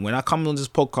is that when I come on this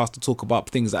podcast to talk about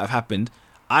things that have happened,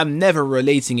 I'm never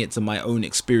relating it to my own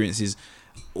experiences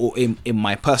or in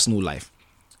my personal life.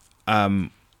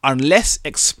 Unless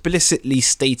explicitly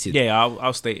stated. Yeah,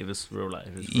 I'll state if it's real life.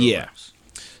 Life.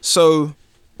 So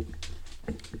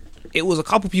it was a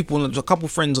couple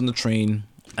friends on the train,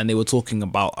 and they were talking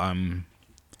about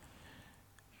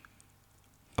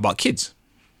about kids.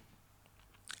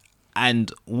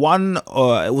 And one,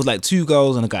 it was like 2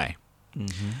 girls and a guy.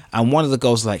 And one of the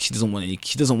girls was like, she doesn't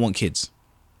want kids.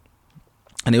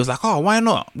 And it was like, oh, why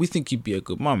not? We think you'd be a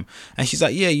good mum. And she's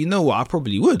like, yeah, you know what? I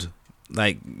probably would.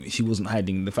 Like, she wasn't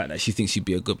hiding the fact that she thinks she'd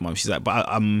be a good mum. She's like, but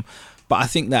I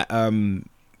think that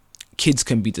kids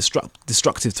can be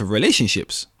destructive to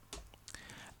relationships.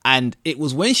 And it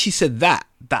was when she said that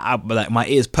I, like, my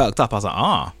ears perked up. I was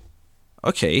like,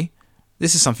 okay,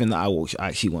 this is something that I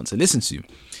actually want to listen to.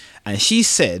 And she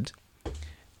said,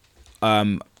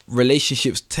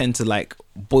 relationships tend to like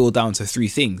boil down to 3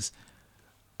 things.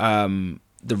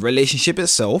 The relationship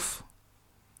itself,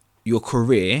 your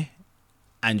career,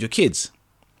 and your kids.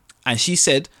 And she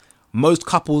said most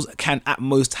couples can at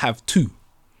most have 2.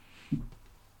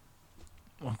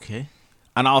 Okay.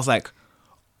 And I was like,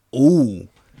 ooh,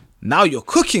 now you're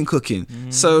cooking.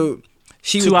 So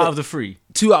she 2 out of the 3.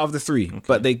 2 out of the 3.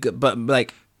 Okay. But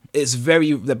like it's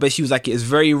very, but she was like, it's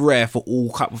very rare for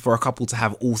a couple to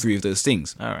have all 3 of those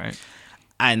things. All right.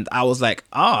 And I was like,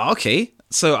 okay.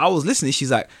 So I was listening. She's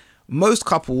like, most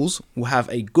couples will have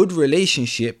a good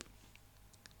relationship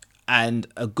and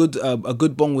a good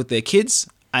bond with their kids,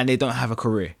 and they don't have a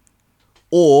career.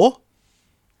 Or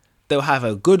they'll have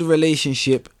a good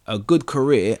relationship, a good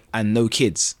career, and no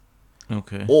kids.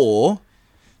 Okay. Or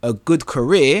a good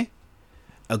career,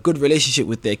 a good relationship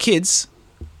with their kids,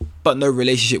 but no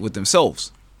relationship with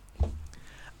themselves.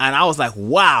 And I was like,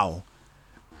 wow.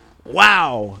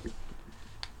 I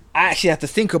actually had to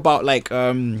think about like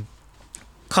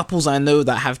couples I know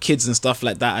that have kids and stuff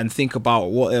like that, and think about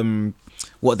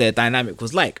what their dynamic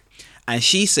was like. And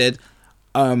she said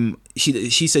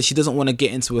she said she doesn't want to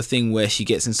get into a thing where she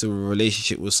gets into a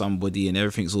relationship with somebody and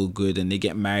everything's all good and they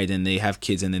get married and they have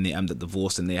kids and then they end up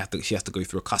divorced and she has to go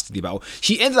through a custody battle.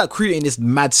 She ended up creating this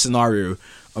mad scenario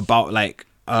about like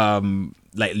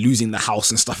losing the house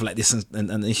and stuff like this,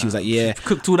 and she was like, yeah,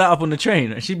 cooked all that up on the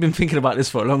train. She'd been thinking about this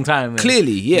for a long time, man.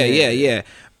 Clearly, yeah.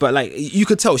 But like, you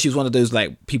could tell she was one of those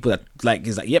like people that like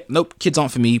is like, yep, nope, kids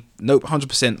aren't for me. Nope,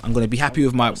 100%. I'm gonna be happy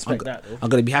with I'm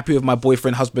gonna be happy with my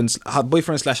boyfriend / husband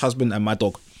and my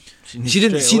dog. She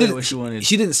didn't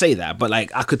say that, but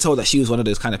like I could tell that she was one of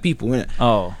those kind of people, innit?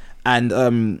 Oh.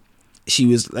 And she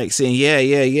was like saying,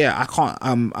 yeah.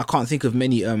 I can't think of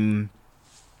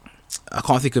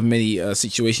many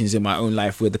situations in my own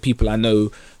life where the people I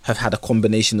know have had a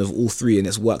combination of all 3 and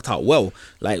it's worked out well.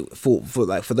 Like for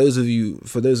those of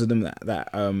them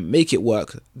that make it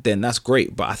work, then that's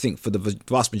great. But I think for the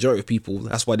vast majority of people,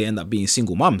 that's why they end up being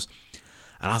single mums.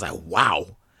 And I was like, wow.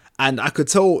 And I could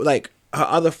tell like her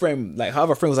other friend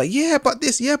was like, yeah, but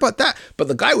this, yeah, but that. But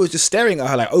the guy was just staring at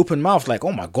her like open mouth, like,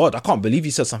 oh my God, I can't believe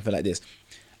you said something like this.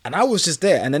 And I was just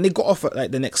there. And then they got off at like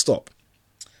the next stop.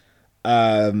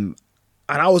 And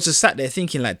I was just sat there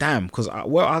thinking like, damn, because I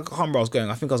can't remember where I was going.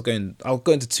 I think I was going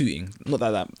to Tooting. Not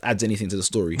that adds anything to the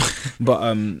story, but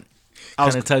kind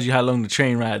of tells you how long the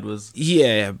train ride was.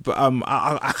 Yeah, but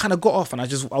I kind of got off and I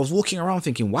was walking around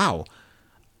thinking, wow,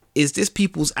 is this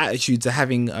people's attitude to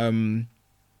having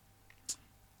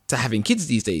kids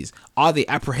these days? Are they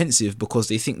apprehensive because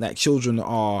they think that children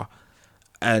are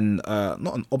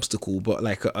not an obstacle, but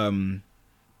like a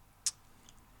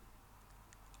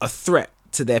threat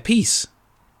to their peace?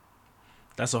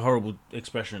 That's a horrible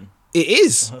expression. It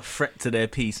is a threat to their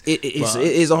peace. It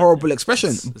is a horrible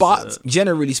expression. But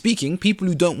generally speaking, people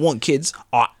who don't want kids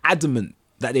are adamant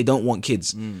that they don't want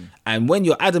kids. And when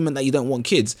you're adamant that you don't want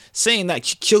kids, saying that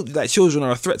children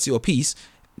are a threat to your peace,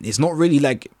 it's not really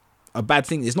like a bad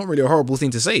thing. It's not really a horrible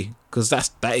thing to say, because that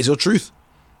is your truth.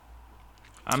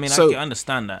 I mean, I can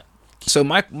understand that. So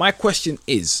my question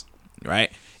is,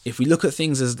 right, if we look at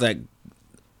things as like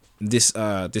this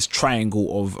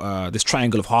triangle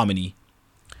of harmony,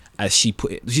 as she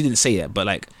put it, she didn't say that, but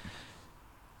like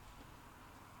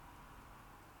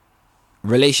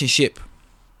relationship,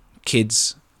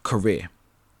 kids, career.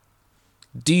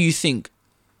 Do you think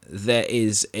there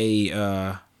is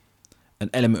an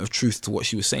element of truth to what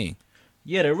she was saying?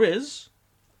 Yeah, there is.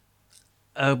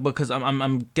 Because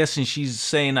I'm guessing she's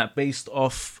saying that based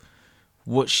off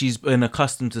what she's been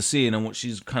accustomed to seeing and what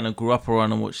she's kind of grew up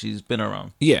around and what she's been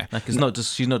around. Yeah, like she's not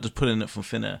just pulling it from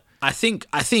thin air. I think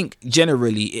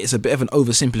generally it's a bit of an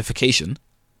oversimplification.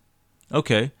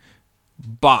 Okay,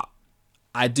 but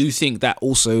I do think that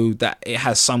also that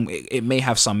it may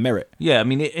have some merit. Yeah, I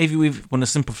mean, if we want to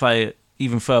simplify it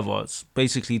even further, it's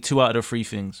basically 2 out of the 3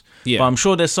 things. Yeah, but I'm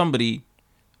sure there's somebody.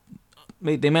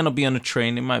 They may not be on a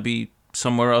train. They might be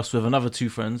somewhere else with another 2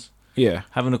 friends. Yeah,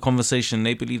 having a conversation.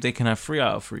 They believe they can have 3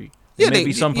 out of 3. Yeah,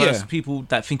 maybe people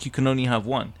that think you can only have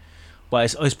 1,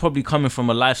 but it's probably coming from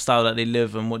a lifestyle that they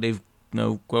live and what they've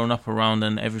grown up around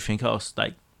and everything else,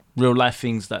 like real life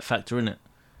things that factor in it.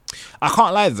 I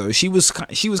can't lie though, she was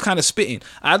kind of spitting.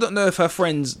 I don't know if her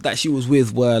friends that she was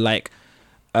with were like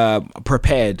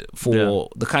prepared for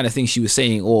the kind of things she was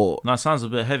saying, or That sounds a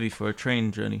bit heavy for a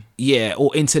train journey. yeah,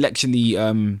 or intellectually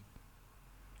on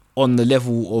the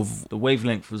level of The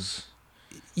wavelength was...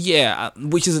 Yeah,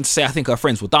 which isn't to say I think her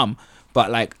friends were dumb,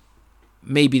 but like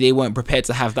maybe they weren't prepared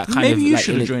to have that kind of. Maybe you like,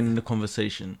 should have joined in the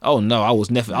conversation. Oh no, I was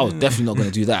definitely not going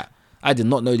to do that. I did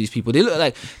not know these people. They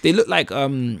look like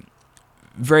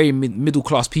very middle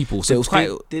class people. So it was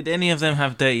quite. Did any of them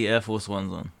have dirty Air Force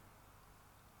Ones on?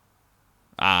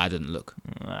 I didn't look.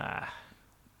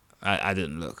 I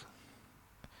didn't look.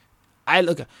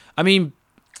 I mean,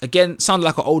 again, sounded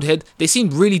like an old head. They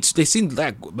seemed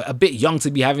like a bit young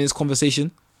to be having this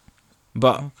conversation.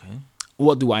 But Okay.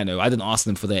 what do I know? I didn't ask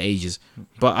them for their ages.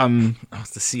 But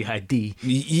That's the CID.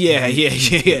 yeah.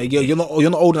 You're not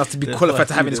old enough to be qualified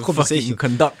to having this conversation.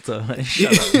 Conductor.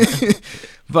 Shut up.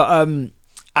 But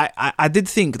I did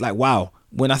think like, wow,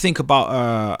 when I think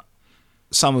about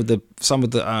some of the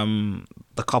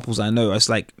couples I know, it's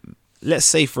like, let's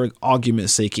say for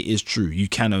argument's sake it is true, you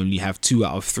can only have 2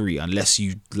 out of 3 unless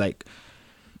you like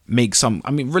make some.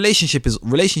 I mean, relationships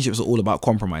are all about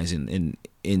compromising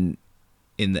in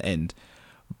the end.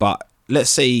 But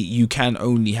let's say you can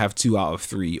only have 2 out of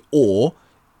 3, or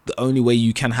the only way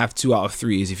you can have 2 out of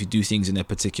 3 is if you do things in a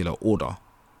particular order.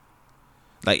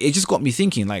 Like, it just got me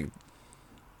thinking, like,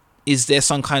 is there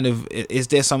some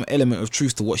element of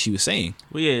truth to what she was saying?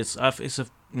 Well, yeah, it's a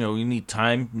you need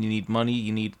time, you need money,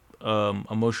 you need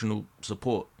emotional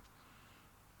support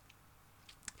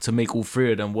to make all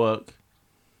 3 of them work.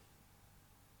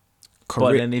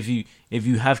 But then if you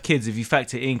have kids, if you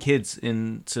factor in kids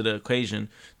into the equation,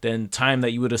 then time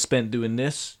that you would have spent doing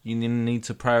this, you need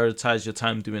to prioritize your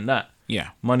time doing that. Yeah.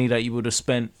 Money that you would have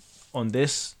spent on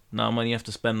this, now money you have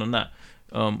to spend on that.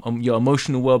 Your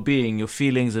emotional well-being, your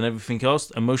feelings and everything else,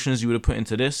 emotions you would have put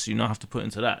into this, you now have to put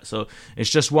into that. So it's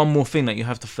just one more thing that you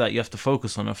have to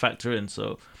focus on and factor in.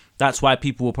 So that's why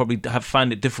people will probably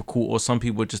find it difficult, or some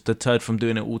people are just deterred from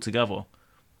doing it altogether.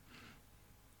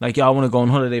 Like, I want to go on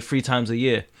holiday 3 times a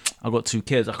year. I got 2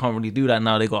 kids. I can't really do that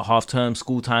now. They got half-term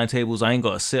school timetables. I ain't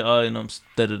got a sitter.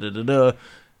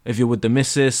 If you're with the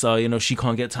missus, she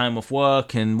can't get time off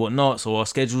work and whatnot. So our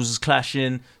schedules is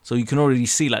clashing. So you can already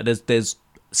see, like, there's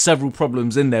several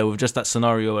problems in there with just that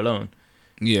scenario alone.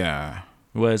 Yeah.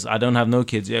 Whereas I don't have no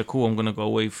kids. Yeah, cool. I'm going to go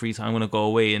away 3 times. I'm going to go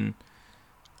away in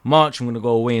March. I'm going to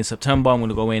go away in September. I'm going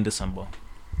to go away in December.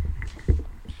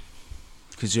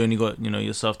 Because you only got,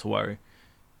 yourself to worry.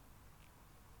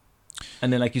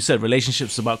 And then, like you said,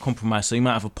 relationships are about compromise. So you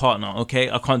might have a partner. Okay,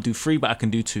 I can't do 3, but I can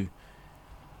do 2.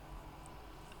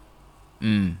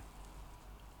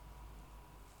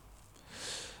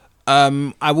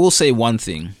 I will say one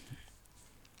thing.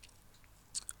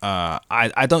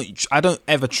 I don't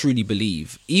ever truly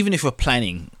believe, even if you're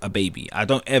planning a baby, I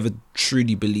don't ever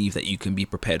truly believe that you can be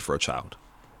prepared for a child.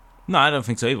 No, I don't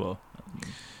think so either.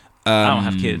 I don't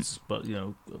have kids, but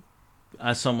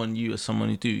as someone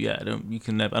who do, yeah, I don't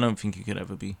think you could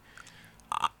ever be.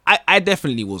 I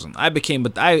definitely wasn't. I became a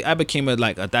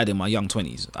dad in my young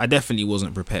 20s. I definitely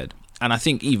wasn't prepared, and I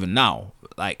think even now,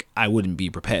 like, I wouldn't be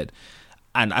prepared.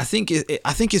 And I think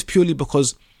it's purely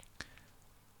because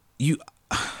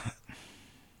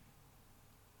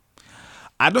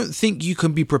I don't think you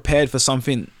can be prepared for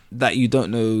something that you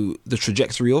don't know the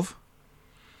trajectory of.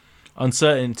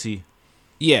 Uncertainty.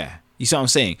 Yeah, you see what I'm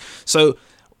saying? So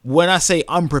when I say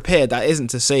unprepared, that isn't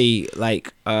to say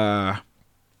like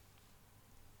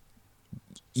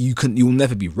you'll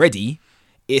never be ready.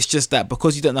 It's just that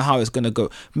because you don't know how it's gonna go.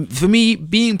 For me,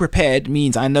 being prepared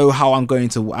means I know how I'm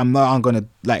gonna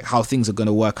like how things are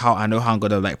gonna work out. I know how I'm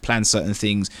gonna like plan certain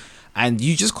things, and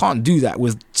you just can't do that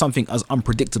with something as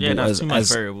unpredictable as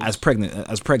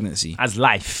pregnancy, as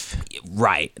life.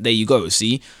 Right, there you go.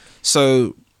 See,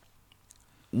 so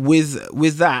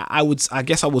with that, I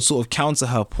guess I would sort of counter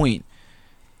her point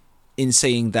in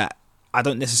saying that I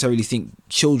don't necessarily think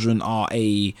children are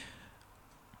a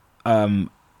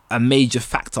major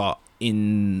factor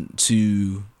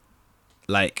into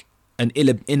like an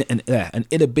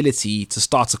inability to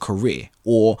start a career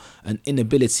or an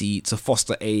inability to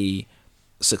foster a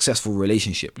successful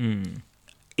relationship.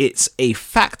 It's a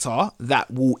factor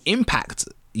that will impact,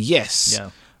 yes,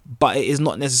 but it is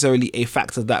not necessarily a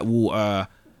factor that will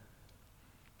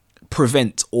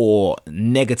prevent or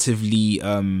negatively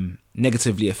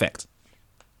affect.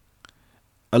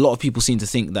 A lot of people seem to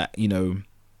think that,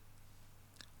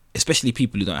 especially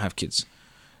people who don't have kids,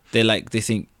 they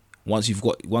think once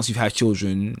you've had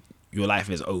children, your life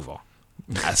is over.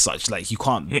 as such. Like you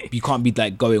can't be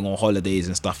like going on holidays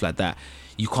and stuff like that.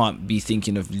 You can't be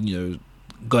thinking of, you know,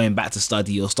 going back to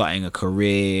study or starting a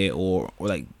career or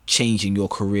like changing your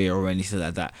career or anything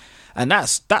like that. And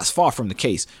that's far from the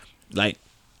case. Like,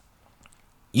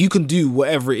 you can do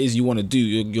whatever it is you want to do.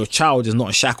 Your child is not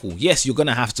a shackle. Yes, you're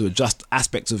gonna have to adjust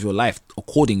aspects of your life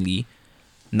accordingly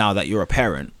now that you're a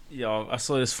parent. Yeah, I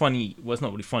saw this funny. Well, it's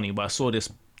not really funny, but I saw this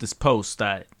post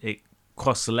that it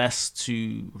costs less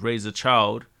to raise a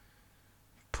child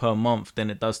per month than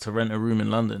it does to rent a room in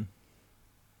London.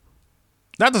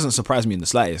 That doesn't surprise me in the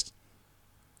slightest.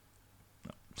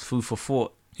 Food for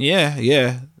thought.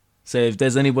 Yeah. So if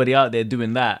there's anybody out there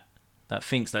doing that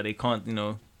thinks that they can't, you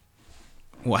know,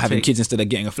 What, having kids instead of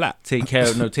getting a flat? take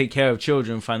care of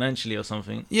children financially or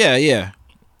something. Yeah.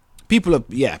 People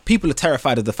are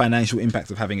terrified of the financial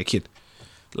impact of having a kid.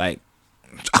 Like,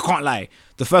 I can't lie.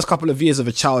 The first couple of years of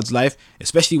a child's life,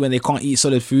 especially when they can't eat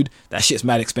solid food, that shit's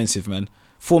mad expensive, man.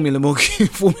 Formula milk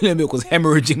was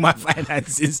hemorrhaging my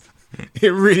finances. It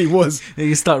really was.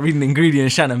 You start reading the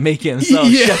ingredients, trying to make it himself,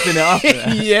 chefing it up.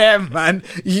 Yeah, man.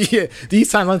 Yeah.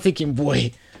 These times I'm thinking,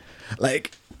 boy,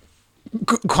 like,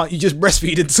 can't you just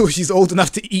breastfeed until she's old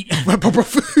enough to eat proper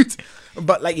food?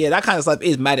 But like, yeah, that kind of stuff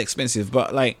is mad expensive.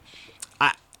 But like,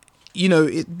 you know,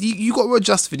 you got to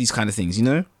adjust for these kind of things, you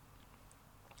know.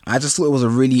 I just thought it was a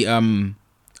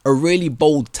really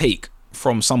bold take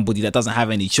from somebody that doesn't have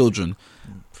any children.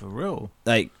 For real.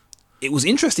 Like, it was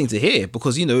interesting to hear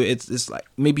because, you know, it's like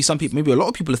maybe a lot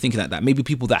of people are thinking like that. Maybe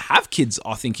people that have kids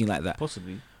are thinking like that.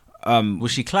 Possibly.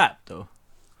 Was she clapped though?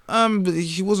 But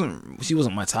she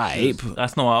wasn't my type.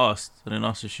 That's not what I asked. I didn't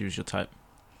ask if she was your type.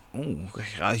 Oh,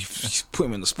 I put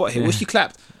him in the spot here. Was she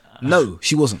clapped? No,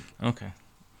 she wasn't. Okay.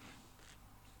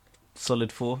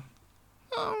 Solid 4.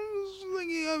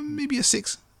 Maybe a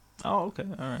 6. Oh, okay,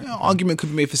 all right. Yeah, argument could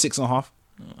be made for 6.5.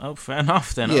 Oh, fair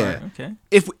enough then. Yeah. All right, okay.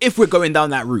 If we're going down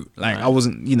that route, like Right. I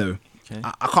wasn't, you know, Okay.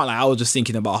 I can't lie. I was just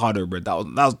thinking about harder bread. That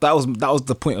was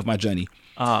the point of my journey.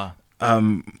 Ah.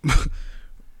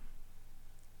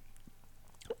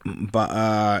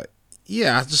 But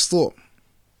yeah, I just thought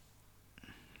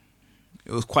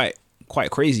it was quite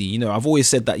crazy. You know, I've always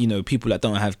said that, you know, people that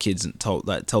don't have kids and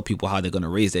tell people how they're gonna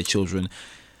raise their children.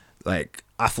 Like,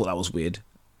 I thought that was weird.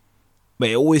 But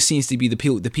it always seems to be the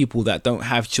people that don't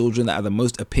have children that are the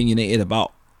most opinionated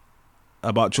about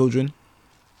children.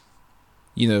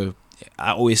 You know,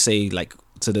 I always say, like,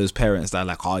 to those parents that are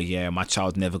like, oh yeah, my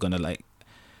child's never gonna like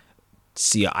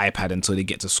see an iPad until they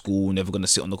get to school, never gonna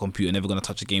sit on the computer, never gonna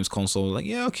touch a games console. Like,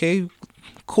 yeah, okay,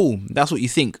 cool. That's what you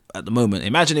think at the moment.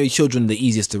 Imaginary children are the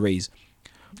easiest to raise.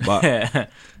 But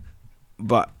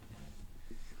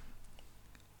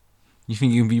you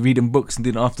think you can be reading books and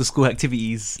doing after school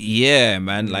activities? Yeah,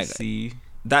 man. Like, see,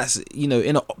 that's, you know,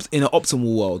 in an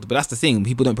optimal world. But that's the thing.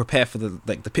 People don't prepare for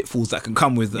the pitfalls that can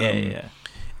come with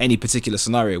any particular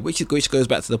scenario. Which goes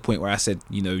back to the point where I said,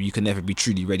 you know, you can never be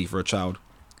truly ready for a child.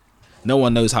 No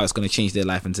one knows how it's going to change their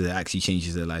life until it actually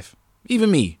changes their life.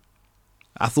 Even me.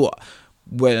 I thought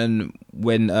when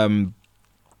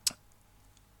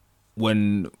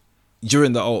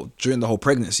during the whole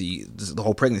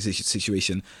pregnancy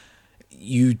situation,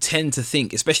 you tend to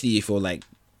think, especially if you're like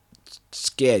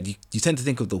scared, you tend to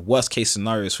think of the worst case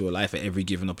scenarios for your life at every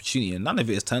given opportunity, and none of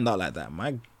it has turned out like that.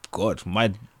 My God,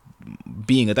 my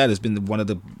being a dad has been one of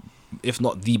the, if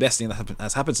not the best thing that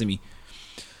has happened to me.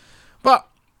 But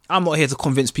I'm not here to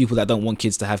convince people that don't want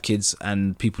kids to have kids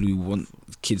and people who want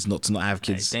kids not to not have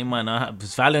kids. Hey, they might not have.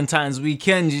 It's Valentine's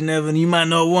weekend. You might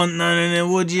not want none, and then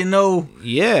what do you know?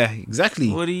 Yeah, exactly.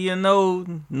 What do you know?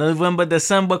 November,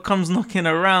 December comes knocking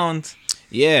around.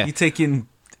 Yeah, You taking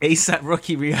ASAP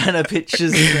Rocky Rihanna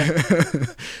pictures.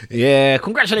 yeah.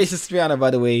 Congratulations to Rihanna,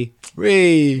 by the way.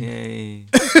 Ray. Yay.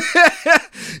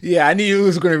 Yeah, I knew you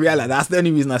was going to react like that. That's the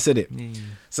only reason I said it. Yeah.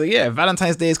 So yeah,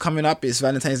 Valentine's Day is coming up. It's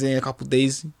Valentine's Day in a couple of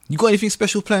days. You got anything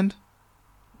special planned?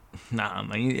 Nah,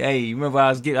 man. Hey, you remember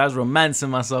I was romancing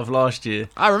myself last year.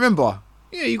 I remember.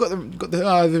 Yeah, you got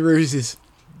the roses.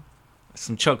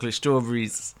 Some chocolate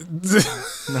strawberries.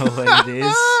 No way it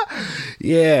is.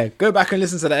 Yeah, go back and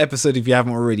listen to that episode if you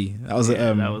haven't already. That was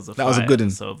a good one.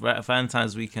 So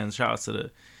Valentine's weekend, shout out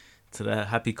to the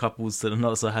happy couples, to the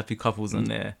not so happy couples in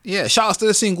there. Yeah, shout outs to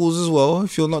the singles as well.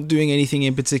 If you're not doing anything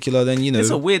in particular, then you know. It's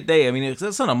a weird day. I mean,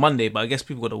 it's on a Monday, but I guess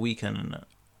people got a weekend and that.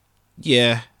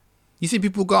 Yeah. You see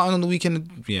people go out on the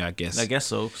weekend? Yeah, I guess. I guess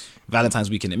so. Valentine's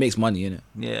weekend, it makes money, innit?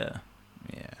 Yeah.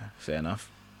 Yeah, fair enough.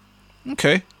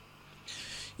 Okay.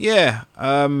 Yeah.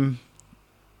 I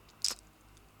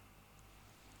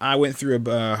went through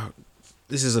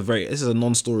this is a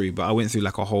non-story, but I went through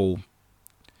like a whole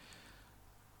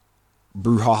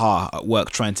brouhaha at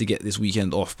work trying to get this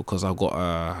weekend off because I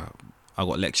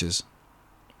got lectures.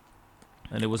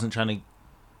 And it wasn't trying to.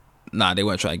 Nah, they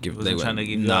weren't trying to give. They were trying to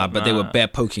give you nah, up, but they were bare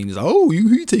poking. He's like, "Oh, who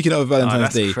you taking out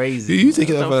Valentine's Day? That's crazy. Who you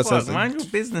taking out What the Valentine's fuck? Day? Mind your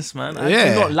business, man. I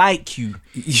Yeah. do not like you.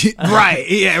 Right?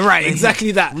 Yeah, right.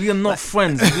 Exactly that. We are not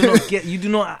friends. You do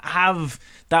not have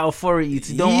that authority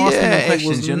to. Don't ask me no it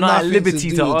questions. was You're not at nothing liberty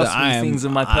do to with ask that. me things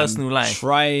in my personal life.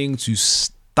 Trying to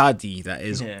study. That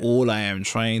is Yeah. all I am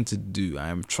trying to do. I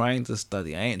am trying to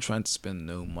study. I ain't trying to spend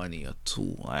no money at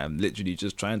all. I am literally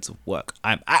just trying to work.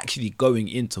 I'm actually going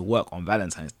into work on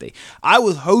Valentine's Day. I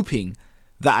was hoping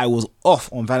that I was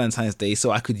off on Valentine's Day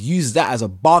so I could use that as a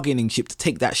bargaining chip to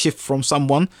take that shift from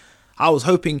someone. I was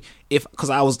hoping because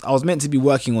I was meant to be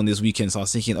working on this weekend, so I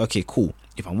was thinking, okay, cool.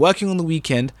 If I'm working on the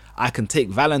weekend, I can take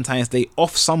Valentine's Day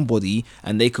off somebody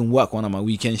and they can work one of my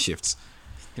weekend shifts.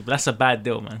 Yeah, but that's a bad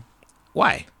deal, man.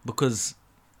 Why? Because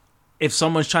if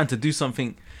someone's trying to do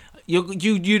something,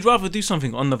 you'd rather do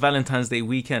something on the Valentine's Day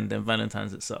weekend than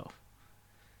Valentine's itself.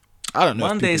 I don't know.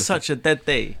 Monday is such a dead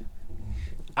day.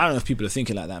 I don't know if people are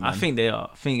thinking like that, man. I think they are.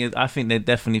 I think they're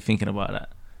definitely thinking about that.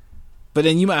 But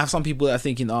then you might have some people that are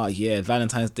thinking, oh yeah,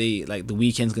 Valentine's Day, like the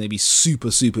weekend's going to be super,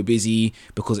 super busy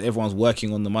because everyone's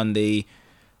working on the Monday.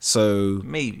 So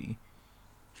Maybe.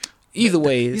 Either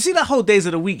way, You see that whole days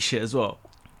of the week shit as well?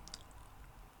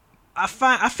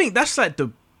 I think that's like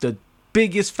the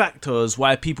biggest factors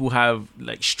why people have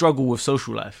like struggle with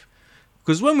social life.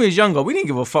 Because when we was younger, we didn't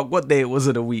give a fuck what day it was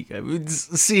of the week. We'd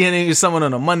see someone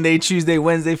on a Monday, Tuesday,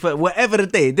 Wednesday, whatever the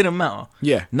day, it didn't matter.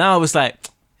 Yeah. Now it's like,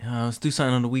 let's do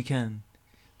something on the weekend.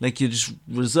 Like you just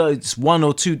reserve just 1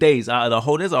 or 2 days out of the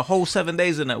whole. There's a whole 7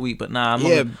 days in that week, but nah,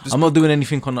 I'm not doing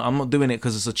anything I'm not doing it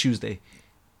because it's a Tuesday.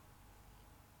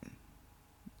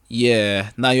 Yeah.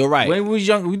 Nah, you're right. When we was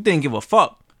young, we didn't give a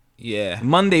fuck. Yeah.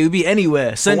 Monday would be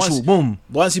anywhere, central, boom.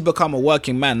 Once you become a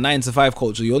working man, 9 to 5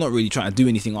 culture, you're not really trying to do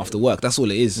anything after work. That's all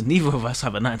it is. Neither of us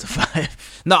have a 9 to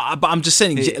 5. No, but I'm just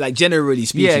saying, like generally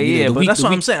speaking. Yeah, but that's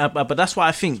what I'm saying. But that's why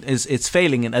I think it's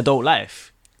failing in adult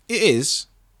life. It is.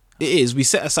 We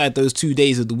set aside those 2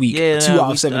 days of the week. 2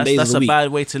 out of 7 days of the week. That's a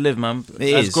bad way to live, man.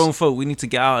 As grown folk, we need to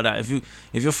get out of that. If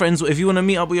you want to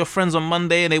meet up with your friends on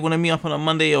Monday and they want to meet up on a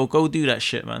Monday, go do that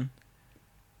shit, man.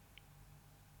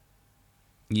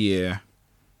 Yeah.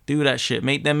 Do that shit.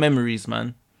 Make them memories,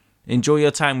 man. Enjoy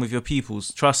your time with your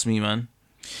peoples. Trust me, man.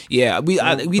 Yeah, we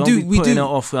Don't do. be putting it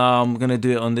off. I'm gonna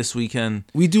do it on this weekend.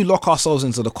 We do lock ourselves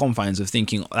into the confines of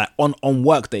thinking like on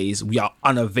work days we are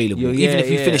unavailable. Even if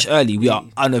we finish early, we are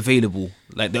unavailable.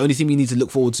 Like the only thing we need to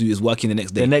look forward to is working the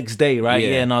next day. The next day, right?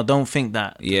 Yeah. No, don't think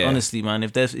that. Yeah. Honestly, man.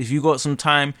 If you got some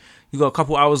time, you got a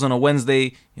couple hours on a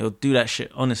Wednesday, do that shit.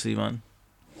 Honestly, man.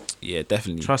 Yeah,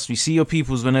 definitely. Trust me. See your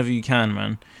peoples whenever you can,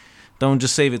 man. Don't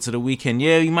just save it to the weekend.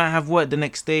 Yeah, you might have work the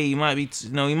next day. You might be,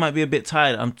 you might be a bit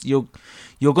tired.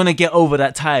 You're gonna get over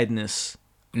that tiredness.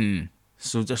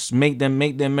 So just make them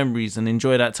memories and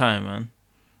enjoy that time, man.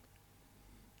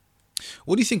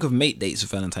 What do you think of mate dates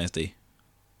for Valentine's Day?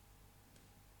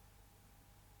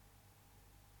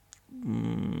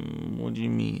 What do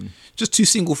you mean? Just two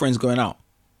single friends going out.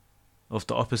 Of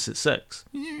the opposite sex?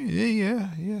 Yeah,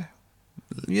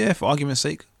 for argument's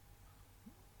sake.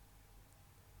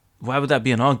 Why would that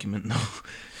be an argument, though?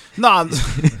 Nah.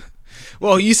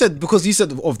 Well, you said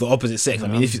of the opposite sex. I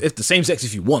mean, if the same sex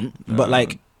if you want, but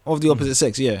like of the opposite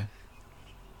sex, yeah.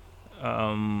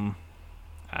 And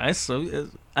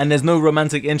there's no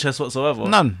romantic interest whatsoever.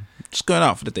 None. Just going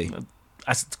out for the day.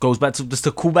 Goes back to just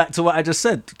to call back to what I just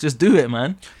said. Just do it,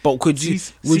 man. But would you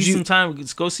some time?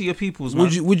 Just go see your peoples, man.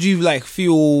 Would you like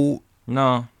feel?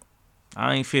 No,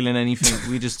 I ain't feeling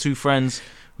anything. We just two friends.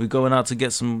 We're going out to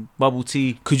get some bubble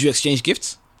tea. Could you exchange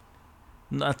gifts?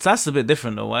 No, that's a bit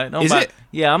different though, right? Is it?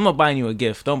 Yeah, I'm not buying you a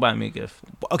gift. Don't buy me a gift.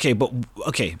 Okay.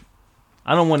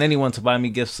 I don't want anyone to buy me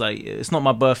gifts. Like, it's not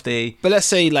my birthday. But let's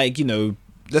say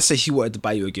let's say she wanted to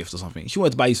buy you a gift or something. She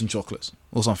wanted to buy you some chocolates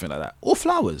or something like that, or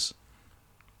flowers.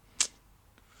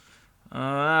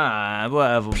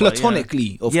 Whatever.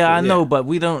 Platonically, of yeah, course, I know, but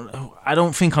I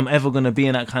don't think I'm ever gonna be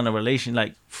in that kind of relation.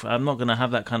 Like, I'm not gonna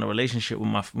have that kind of relationship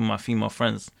with my female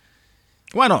friends.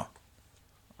 Why not?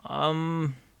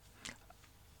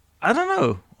 I don't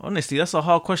know. Honestly, that's a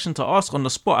hard question to ask on the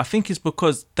spot. I think it's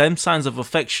because them signs of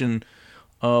affection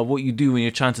are what you do when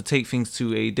you're trying to take things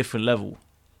to a different level.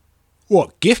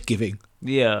 What, gift giving?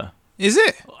 Yeah. Is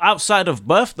it? Outside of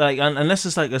birthday, unless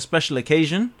it's like a special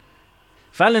occasion,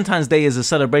 Valentine's Day is a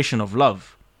celebration of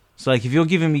love. So like if you're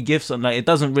giving me gifts, like it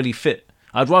doesn't really fit.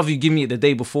 I'd rather you give me it the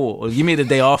day before or give me it the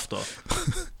day after.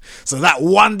 So that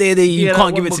one day that you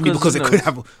can't give it to me because it could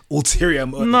have ulterior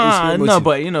motive. No,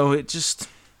 but it just...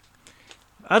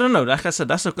 I don't know. Like I said,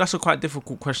 that's a quite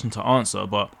difficult question to answer.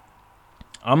 But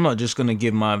I'm not just gonna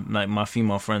give my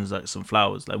female friends like some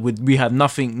flowers. Like we have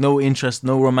nothing, no interest,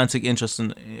 no romantic interest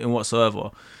in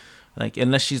whatsoever. Like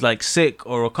unless she's like sick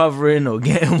or recovering or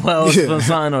getting well from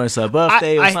something, or it's her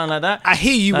birthday or something like that. I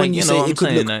hear you when you say it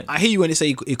could look. Like, I hear you when you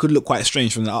say it could look quite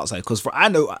strange from the outside. Because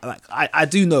I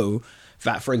do know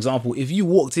that, for example, if you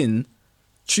walked in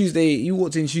Tuesday,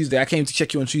 I came to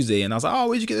check you on Tuesday, and I was like, oh,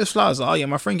 where'd you get those flowers? Oh yeah,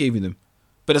 my friend gave me them.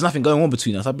 But there's nothing going on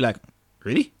between us. I'd be like,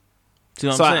 really? Do you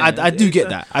know so what I'm saying? I do get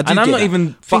that. And I'm not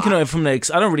even thinking of it from the.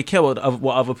 I don't really care what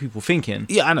other people thinking.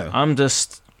 Yeah, I know. I'm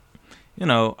just,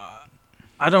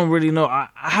 I don't really know. I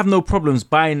have no problems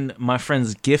buying my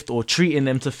friends gift or treating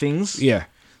them to things. Yeah.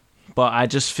 But I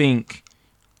just think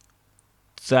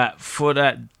that for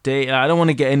that day, I don't want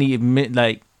to get any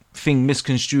thing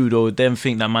misconstrued or them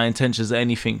think that my intentions are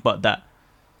anything but that.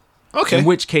 Okay. In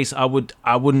which case, I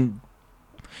wouldn't.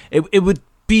 It would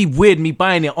be weird me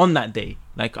buying it on that day.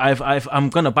 Like I'm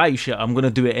gonna buy you shit. I'm gonna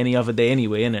do it any other day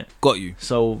anyway, innit? Got you.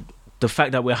 So the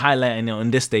fact that we're highlighting it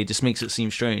on this day just makes it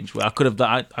seem strange. Well, I could have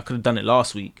done it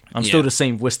last week. Still the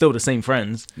same. We're still the same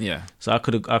friends. Yeah. So I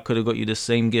could have got you the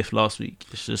same gift last week.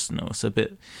 It's just it's a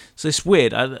bit. So it's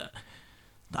weird. I'd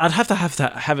have to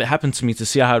have it happen to me to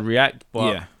see how I'd react.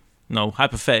 But yeah. No,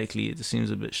 hypothetically, it just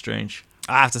seems a bit strange.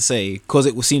 I have to say, because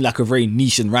it will seem like a very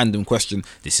niche and random question,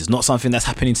 this is not something that's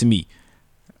happening to me.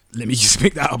 Let me just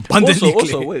make that abundantly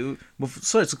clear. Also, wait,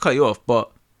 sorry to cut you off,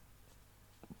 but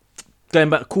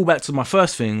call back to my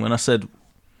first thing when I said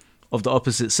of the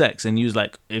opposite sex, and you was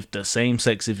like, if the same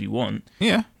sex if you want.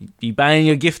 Yeah. You buying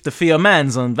your gift for your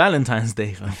mans on Valentine's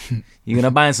Day. You're going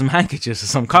to buy him some handkerchiefs or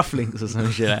some cufflinks or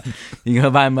some shit like that. You're going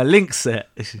to buy him a link set.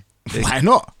 Why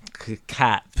not?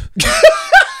 Cap.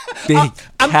 Big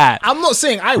cap. I'm not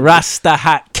saying I would. Rasta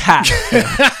hat cap.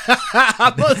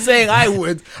 I'm not saying I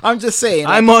would. I'm just saying.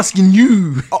 I'm asking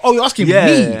you. Oh, you're asking me?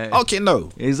 Okay,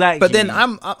 no. Exactly. But then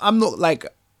I'm not like.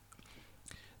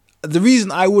 The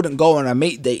reason I wouldn't go on a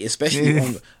mate date, especially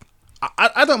on.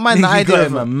 I don't mind the idea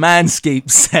of a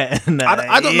manscaped set.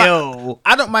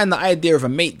 I don't mind the idea of a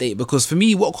mate date, because for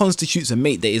me, what constitutes a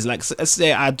mate date is like, let's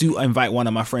say I do invite one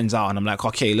of my friends out and I'm like,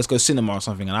 okay, let's go cinema or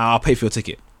something, and I'll pay for your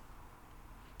ticket.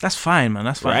 That's fine, man.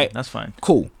 That's fine. Right? That's fine.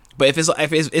 Cool. But if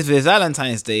it's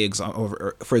Valentine's Day,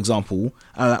 for example,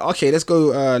 I'm like, okay, let's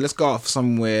go out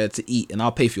somewhere to eat, and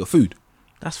I'll pay for your food.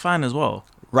 That's fine as well.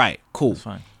 Right. Cool. That's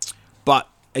fine. But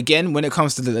again, when it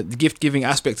comes to the gift giving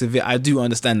aspect of it, I do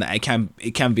understand that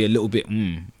it can be a little bit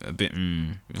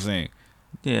I'm saying.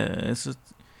 Yeah, it's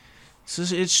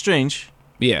strange.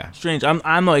 Yeah, strange.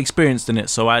 I'm not experienced in it,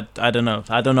 so I don't know.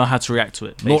 I don't know how to react to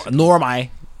it. Nor am I.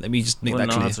 Let me just make that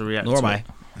clear. How to react Nor am I.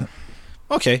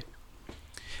 Okay.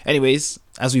 Anyways,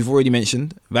 as we've already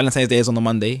mentioned, Valentine's Day is on the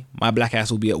Monday. My black ass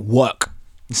will be at work.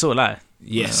 So will I.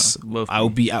 Yes, I will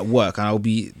be at work, and I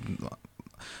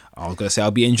was gonna say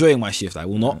I'll be enjoying my shift. I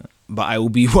will not, but I will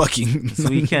be working. So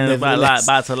we can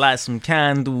about to light some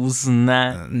candles and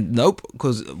that. Nope,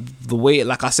 because the way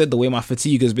my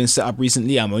fatigue has been set up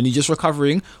recently, I'm only just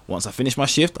recovering. Once I finish my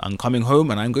shift, I'm coming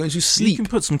home and I'm going to sleep. You can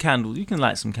put some candles. You can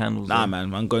light some candles. Nah,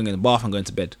 man, I'm going in the bath. I'm going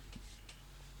to bed.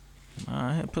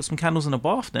 Alright, put some candles in the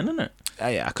bath then, innit?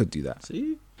 Yeah, I could do that.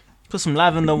 See? Put some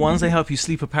lavender ones. They help you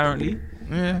sleep, apparently.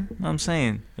 Yeah. You know what I'm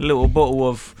saying? A little bottle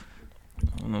of.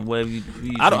 I don't know, whatever you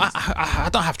I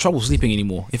don't have trouble sleeping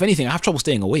anymore. If anything, I have trouble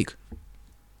staying awake.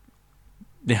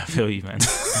 Yeah, I feel you, man.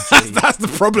 That's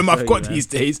the problem I've got these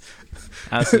days.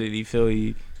 Absolutely feel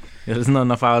you. There's not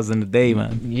enough hours in the day,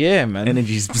 man. Yeah, man.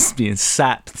 Energy's just being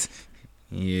sapped.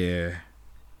 Yeah.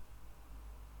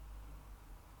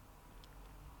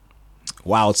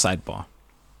 Wild sidebar.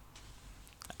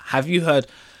 Have you heard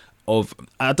of?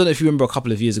 I don't know if you remember a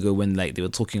couple of years ago when like they were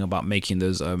talking about making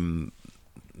those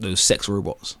sex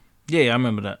robots. Yeah, I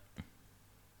remember that.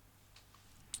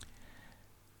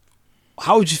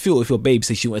 How would you feel if your babe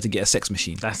said she wanted to get a sex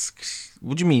machine?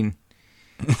 What do you mean?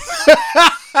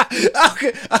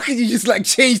 How could you just like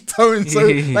change tone so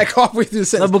like halfway through the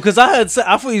sentence? No, because I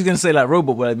thought he was gonna say like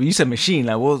robot, but you said machine.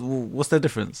 Like, what's the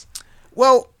difference?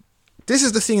 Well, this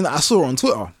is the thing that I saw on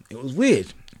Twitter. It was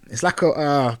weird. It's like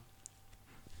a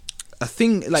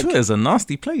thing like Twitter's a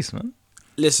nasty place, man.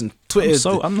 Listen,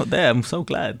 Twitter. I'm not there. I'm so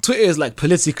glad. Twitter is like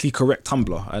politically correct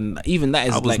Tumblr, and even that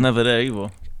is. I was never there either.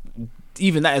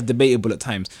 Even that is debatable at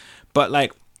times, but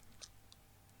like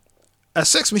a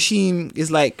sex machine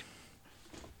is like.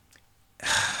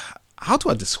 How do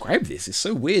I describe this? It's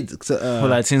so weird. Well,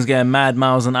 like things getting mad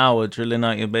miles an hour, drilling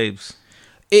out your babes.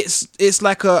 It's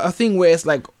like a thing where it's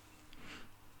like.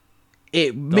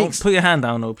 Don't put your hand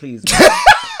down, though, please.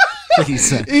 Please,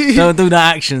 sir. Don't do the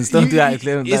actions. Don't do that.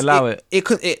 Don't allow it.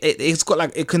 It's got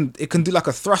like it can do like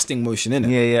a thrusting motion in it.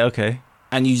 Yeah. Okay.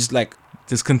 And you just like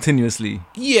continuously.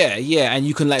 Yeah, and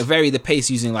you can like vary the pace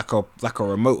using like a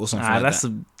remote or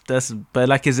something. But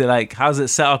like, is it like, how's it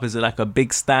set up? Is it like a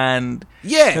big stand?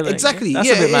 Yeah, like, exactly. That's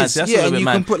yeah, a bit mad. That's a little bit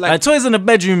mad. Can put like toys in the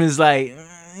bedroom is like,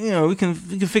 we can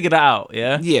figure that out.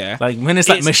 Yeah. Like when it's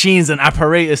like machines and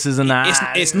apparatuses and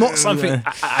that. It's not something.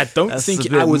 I don't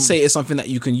think I would say it's something that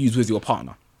you can use with your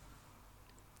partner.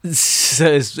 So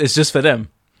it's just for them.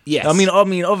 Yes. I mean,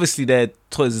 obviously their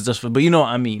toys is just for, but you know what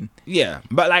I mean. Yeah,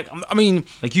 but like, I mean,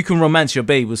 like you can romance your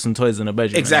babe with some toys in the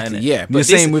bedroom. Exactly. Right, yeah. But you're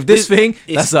saying with this thing,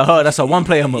 that's a one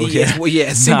player mode. Yeah.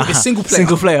 It's single player.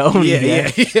 Single player only.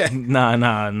 Yeah.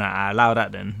 Nah. Allow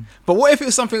that then. But what if it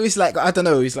was something? It's like, I don't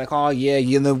know. It's like, oh yeah,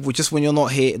 just when you're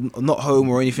not here, not home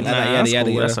or anything like that.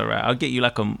 Yada. That's alright. I'll get you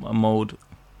like a mold.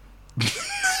 It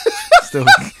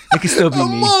can still be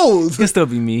me. Mold. It can still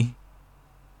be me.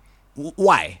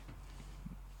 Why?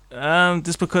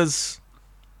 Just because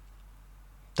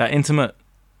that intimate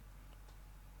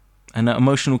and that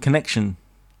emotional connection.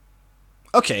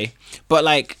 Okay, but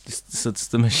like it's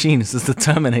the machine. It's just the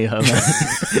Terminator, man.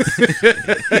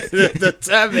 The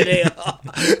Terminator.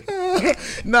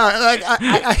 No, like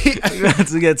I have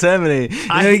to get Terminated.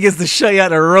 He gets to show you out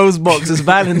the rose box as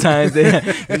Valentine's Day.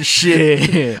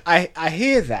 Shit. I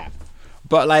hear that,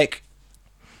 but like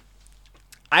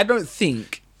I don't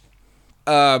think.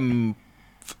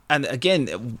 And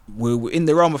again, we're in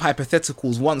the realm of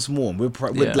hypotheticals once more. We're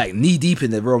like knee deep in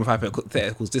the realm of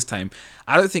hypotheticals this time.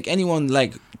 I don't think anyone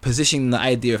like positioning the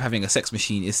idea of having a sex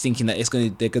machine is thinking that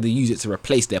they're gonna use it to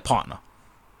replace their partner.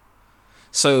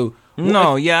 So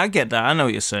I get that. I know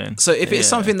what you're saying. So if it's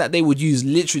something that they would use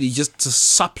literally just to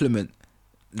supplement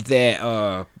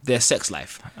their sex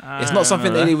life, it's not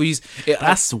something that they would use.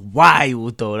 That's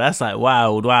wild though. That's like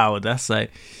wild. That's like.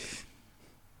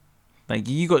 Like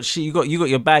you got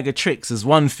your bag of tricks is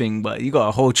one thing, but you got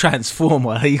a whole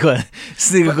transformer. You got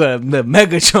the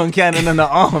Megatron cannon on the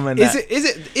arm and is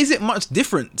it much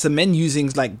different to men using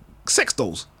like sex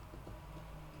dolls?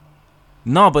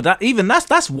 No, but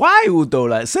that's wild though.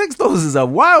 Like sex dolls is a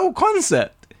wild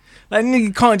concept. Like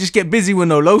nigga can't just get busy with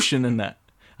no lotion and that.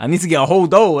 I need to get a whole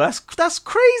doll. That's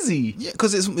crazy. Yeah,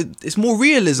 because it's more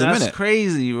realism, isn't it? That's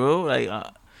crazy, bro. Like.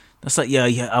 That's like,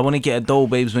 I want to get a doll,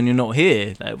 babes, when you're not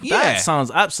here. Like, that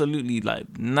sounds absolutely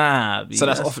like, nah. So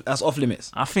that's off limits?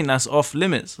 I think that's off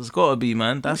limits. It's got to be,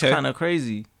 man. That's kind of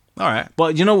crazy. All right.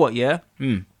 But you know what,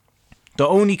 The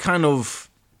only kind of,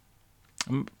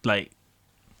 like,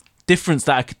 difference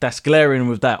that's glaring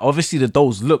with that, obviously the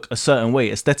dolls look a certain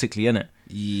way aesthetically, innit?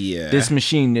 Yeah. This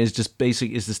machine is just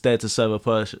is just there to serve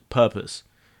a purpose.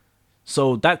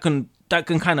 So that can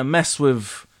kind of mess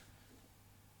with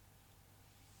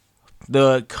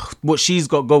what she's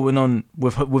got going on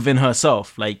within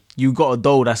herself. Like, you got a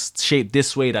doll that's shaped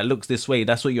this way, that looks this way,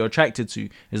 that's what you're attracted to.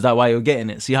 Is that why you're getting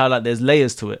it? See how like there's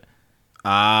layers to it?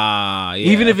 Yeah,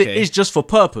 even if it is just for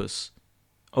purpose,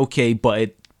 okay,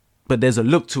 but there's a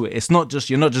look to it. It's not just,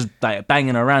 you're not just like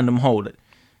banging a random hole.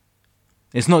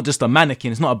 It's not just a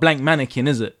mannequin. It's not a blank mannequin,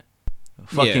 is it?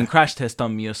 Fucking crash test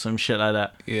on me or some shit like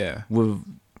that. Yeah. With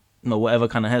whatever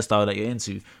kind of hairstyle that you're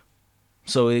into.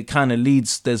 So it kind of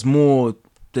leads. There's more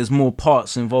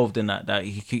parts involved in that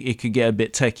it could get a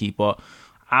bit techie. But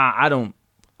I don't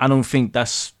think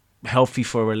that's healthy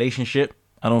for a relationship.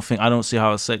 I don't see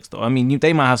how it's sex though. I mean,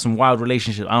 they might have some wild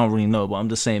relationships. I don't really know, but I'm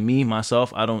just saying,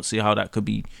 myself, I don't see how that could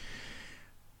be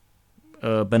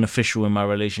beneficial in my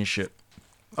relationship.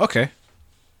 Okay.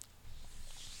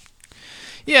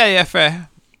 Yeah, fair.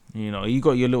 You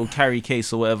got your little carry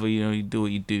case or whatever. You do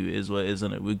what you do. Is what it is,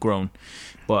 isn't it? We're grown,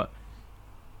 but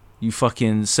you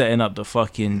fucking setting up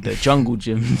the jungle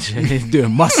gym,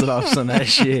 doing muscle ups on that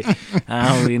shit. I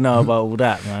don't really know about all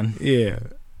that, man. Yeah.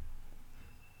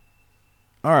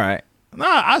 All right. No,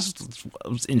 I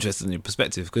was interested in your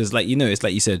perspective because, like, it's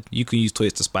like you said, you can use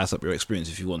toys to spice up your experience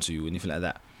if you want to, or anything like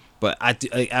that. But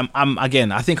I'm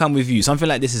again, I think I'm with you. Something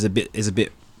like this is a bit. It's a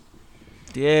bit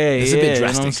drastic. You know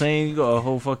what I'm saying? You got a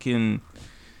whole fucking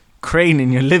crane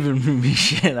in your living room and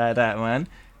shit like that, man.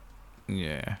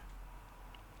 Yeah.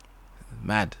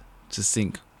 Mad. Just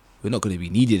think we're not going to be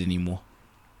needed anymore.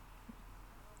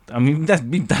 I mean, that's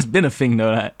been a thing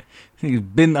though. Like, I think it's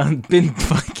been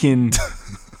fucking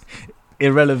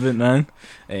irrelevant, man.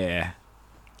 Yeah,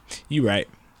 you right.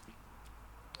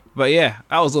 But yeah,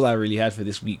 that was all I really had for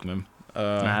this week, man.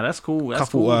 That's cool.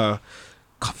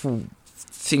 Couple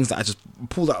things that I just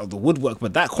pulled out of the woodwork.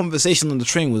 But that conversation on the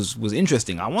train was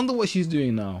interesting. I wonder what she's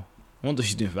doing now. I wonder what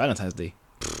she's doing for Valentine's Day.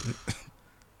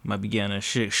 Might be getting a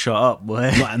shit shut up,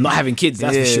 boy. Not having kids,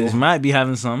 that's for sure. Might be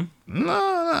having some.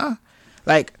 No.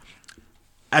 Like,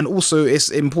 and also it's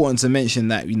important to mention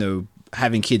that, you know,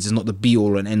 having kids is not the be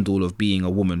all and end all of being a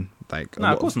woman. Like,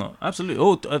 Nah, of course not. Absolutely.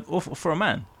 Or for a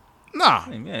man. Nah.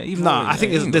 Yeah, I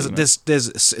think there's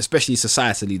especially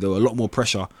societally though, a lot more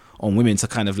pressure on women to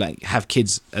kind of like have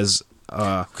kids as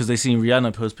because they seen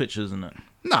Rihanna post pictures and that.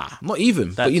 Nah, not even.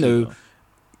 That but you know, though.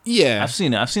 yeah. I've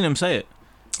seen it. I've seen him say it.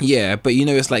 Yeah, but you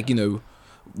know, it's like, you know,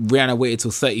 Rihanna waited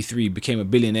till 33, became a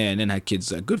billionaire, and then had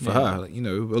kids. Good for her. Like, you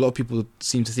know, a lot of people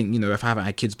seem to think, you know, if I haven't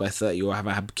had kids by 30 or I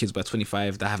haven't had kids by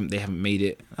 25, they haven't made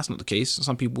it. That's not the case.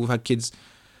 Some people have had kids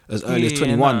as early as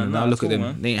 21, and now look at them,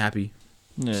 man. They ain't happy.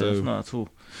 Yeah, so, it's not at all.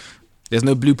 There's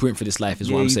no blueprint for this life,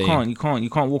 is what I'm saying. You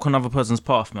can't walk another person's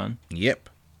path, man. Yep.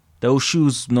 Those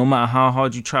shoes, no matter how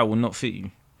hard you try, will not fit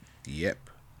you. Yep.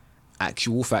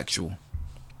 Actual factual.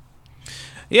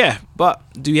 Yeah, but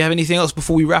do you have anything else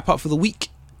before we wrap up for the week?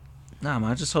 Nah,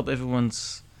 man, I just hope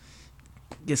everyone's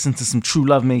gets into some true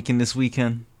love making this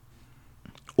weekend.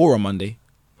 Or on Monday.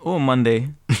 Or Monday.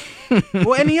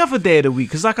 Or any other day of the week.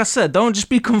 Because like I said, don't just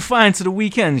be confined to the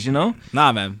weekends, you know?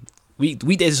 Nah, man.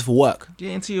 Weekdays is for work.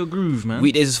 Get into your groove, man.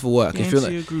 Weekdays is for work. Get If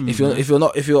into your groove,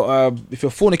 if you're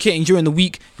fornicating during the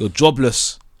week, you're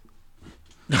jobless.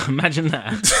 Imagine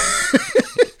that.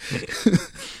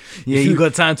 Yeah, you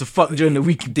got time to fuck during the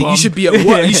week. You should be at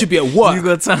work. You should be at work. You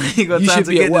got time to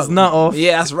get this nut off.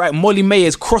 Yeah, that's right. Molly May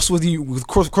is cross with you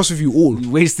all.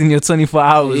 You're wasting your 24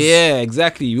 hours. Yeah,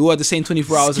 exactly. You are the same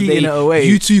 24 hours a day. It away.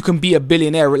 You too can be a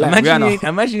billionaire like Rihanna.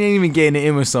 Imagine you ain't even getting it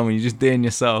in with someone. You're just doing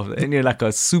yourself. And you're like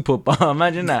a super bar.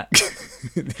 Imagine that.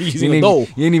 You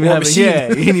ain't even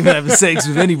having sex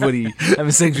with anybody.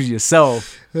 Having sex with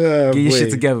yourself. Get your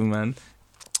shit together, man.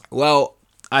 Well,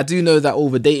 I do know that all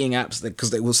the dating apps,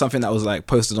 because it was something that was like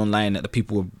posted online that the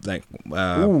people were like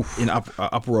in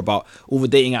uproar about. All the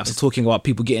dating apps are talking about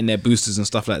people getting their boosters and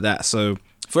stuff like that. So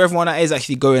for everyone that is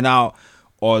actually going out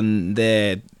on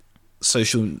their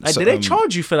social, did they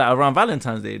charge you for that around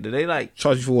Valentine's Day? Did they like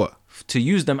charge you for what? To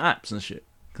use them apps and shit?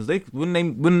 Because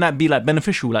wouldn't that be like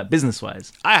beneficial, like business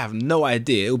wise? I have no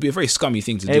idea. It would be a very scummy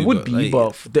thing to do. It would be,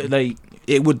 but like.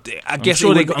 It would. I guess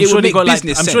I'm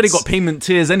sure they got payment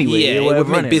tiers anyway. Yeah, it would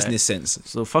make business sense.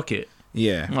 So fuck it.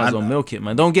 Yeah, might as well milk it,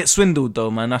 man. Don't get swindled though,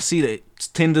 man. I see that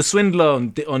Tinder Swindler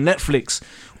on Netflix.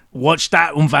 Watch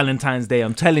that on Valentine's Day.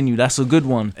 I'm telling you, that's a good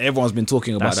one. Everyone's been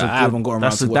talking about that. I haven't got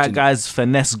around to watching. That guy's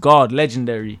finesse god,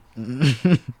 legendary.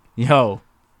 Yo,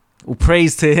 well,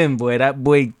 praise to him, boy. That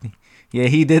boy, yeah,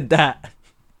 he did that.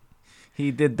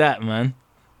 He did that, man.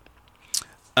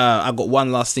 I got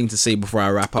one last thing to say before I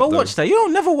wrap up. Go watch that. You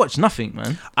don't never watch nothing,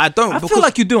 man. I don't. I feel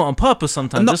like you do it on purpose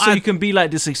sometimes, just so you can be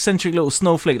like this eccentric little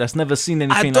snowflake that's never seen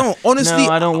anything. I don't. Honestly,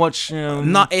 I don't watch.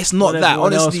 No, it's not that.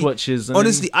 Honestly, else watches.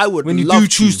 Honestly, I would. When you do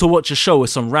choose to watch a show,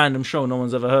 it's some random show no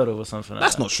one's ever heard of or something.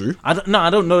 That's not true. I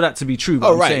don't know that to be true.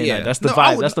 But I'm saying, yeah. Like, that's the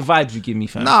vibe. That's the vibes you give me,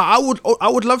 fam. Nah, I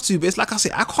would love to, but it's like I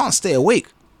say, I can't stay awake.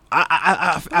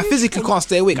 I physically can't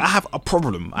stay awake. I have a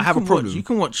problem. You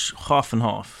can watch half and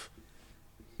half.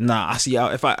 Nah, I see.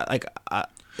 If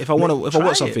I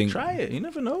watch something, try it. You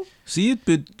never know. See, you'd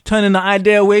be turning the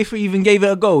idea away for even gave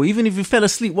it a go. Even if you fell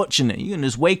asleep watching it, you can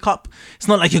just wake up. It's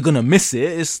not like you're gonna miss it.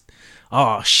 It's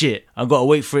shit. I gotta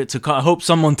wait for it to come. I hope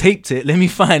someone taped it. Let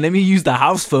me use the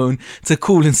house phone to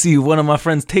call and see if one of my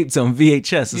friends taped it on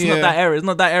VHS. It's not that era. It's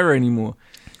not that era anymore.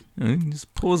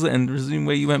 Just pause it and resume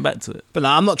where you went back to it. But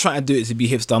I'm not trying to do it to be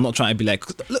hipster. I'm not trying to be like,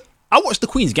 look, I watched The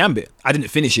Queen's Gambit. I didn't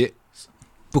finish it.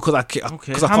 Because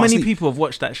how many people have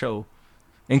watched that show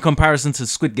in comparison to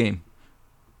Squid Game?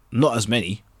 Not as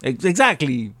many.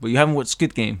 Exactly, but you haven't watched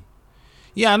Squid Game.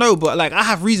 Yeah, I know, but like I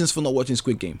have reasons for not watching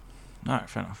Squid Game. All right,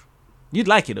 fair enough. You'd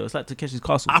like it though. It's like Takeshi's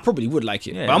Castle. I probably would like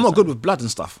it, but I'm not good with blood and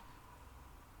stuff.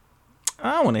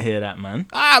 I don't want to hear that, man.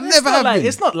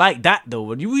 It's not like that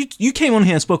though. You came on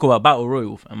here and spoke about Battle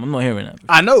Royale, fam. I'm not hearing that.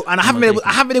 I know, and I haven't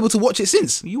been able to watch it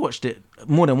since. You watched it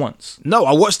more than once. No,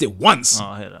 I watched it once. Oh,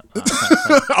 I hear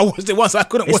that. I watched it once. I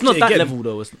couldn't watch it again. It's not that level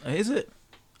though. Is it?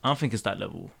 I don't think it's that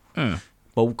level.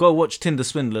 But go watch Tinder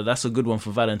Swindler. That's a good one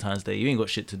for Valentine's Day. You ain't got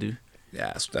shit to do.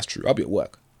 Yeah, that's true. I'll be at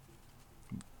work.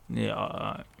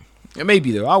 Yeah. Yeah,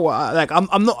 maybe though.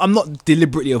 I'm not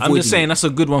deliberately avoiding. I'm just saying that's a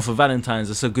good one for Valentine's.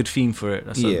 That's a good theme for it.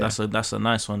 That's a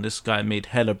nice one. This guy made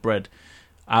hella bread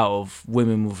out of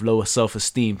women with lower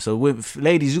self-esteem. So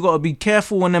ladies, you gotta be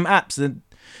careful on them apps.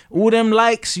 All them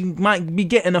likes, you might be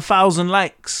getting 1,000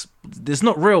 likes. It's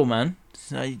not real, man.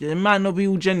 It might not be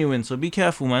all genuine, so be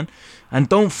careful, man. And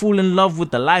don't fall in love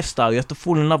with the lifestyle. You have to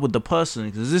fall in love with the person,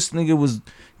 because this nigga was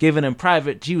giving them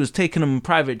private. He was taking them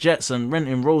private jets and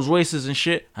renting Rolls Royces and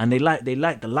shit, and they like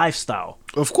the lifestyle.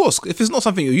 Of course, if it's not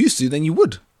something you're used to, then you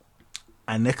would.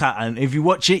 And if you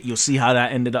watch it, you'll see how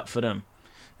that ended up for them.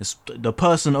 It's the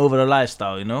person over the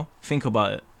lifestyle, you know? Think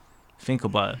about it.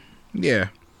 Yeah.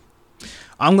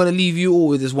 I'm going to leave you all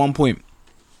with this one point.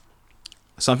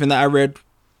 Something that I read.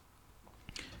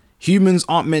 Humans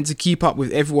aren't meant to keep up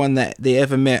with everyone that they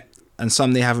ever met, and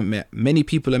some they haven't met. Many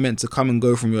people are meant to come and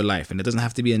go from your life, and it doesn't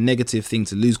have to be a negative thing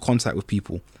to lose contact with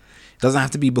people. It doesn't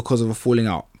have to be because of a falling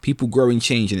out. People grow and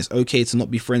change, and it's okay to not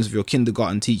be friends with your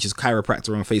kindergarten teacher's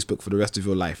chiropractor on Facebook for the rest of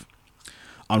your life.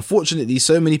 Unfortunately,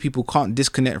 so many people can't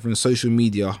disconnect from social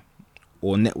media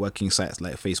or networking sites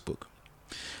like Facebook.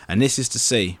 And this is to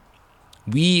say,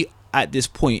 we at this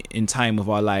point in time of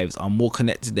our lives are more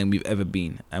connected than we've ever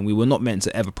been, and we were not meant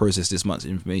to ever process this much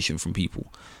information from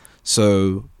people.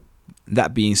 So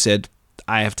that being said,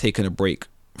 I have taken a break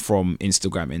from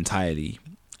Instagram entirely,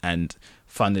 and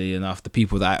funnily enough, the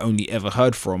people that I only ever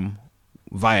heard from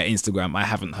via Instagram, I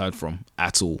haven't heard from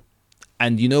at all.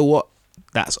 And you know what?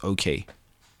 That's okay.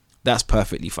 That's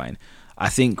perfectly fine. I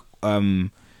think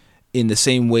in the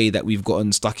same way that we've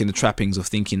gotten stuck in the trappings of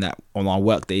thinking that on our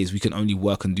work days we can only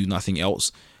work and do nothing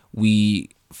else, we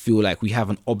feel like we have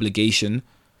an obligation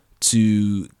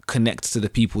to connect to the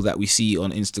people that we see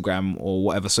on Instagram or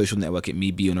whatever social network it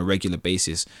may be on a regular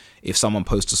basis. If someone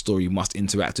posts a story, we must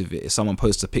interact with it. If someone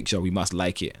posts a picture, we must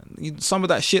like it. Some of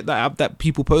that shit that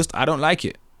people post, I don't like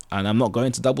it, and I'm not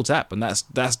going to double tap, and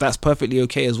that's perfectly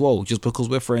okay as well. Just because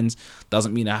we're friends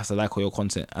doesn't mean I have to like all your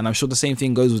content, and I'm sure the same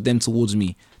thing goes with them towards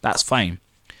me. That's fine.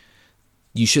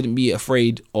 You shouldn't be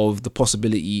afraid of the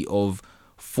possibility of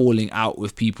falling out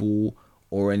with people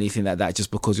or anything like that just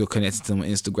because you're connected to them on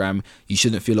Instagram. You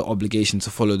shouldn't feel an obligation to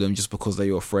follow them just because they're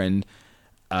your friend,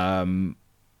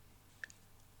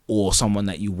 or someone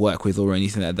that you work with or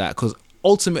anything like that. Because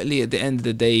ultimately, at the end of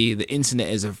the day, the internet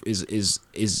is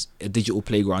a digital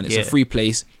playground. It's a free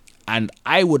place, and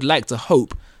I would like to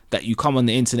hope that you come on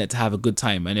the internet to have a good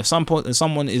time. And if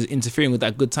someone is interfering with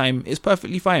that good time, it's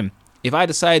perfectly fine. If I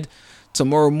decide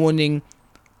tomorrow morning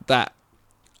that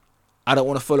I don't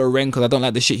want to follow Ren because I don't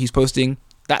like the shit he's posting,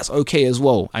 that's okay as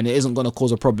well, and it isn't going to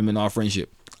cause a problem in our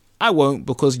friendship. I won't,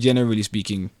 because generally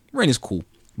speaking, Ren is cool.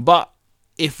 But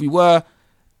if we were,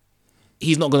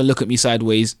 he's not going to look at me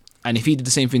sideways. And if he did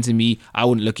the same thing to me, I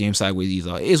wouldn't look at him sideways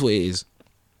either. It is what it is.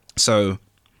 So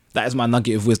that is my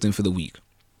nugget of wisdom for the week.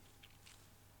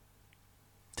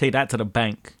 Take that to the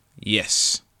bank.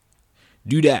 Yes.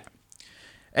 Do that.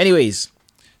 Anyways,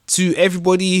 to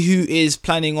everybody who is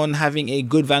planning on having a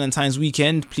good Valentine's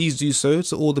weekend, please do so.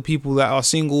 To all the people that are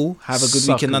single, have a good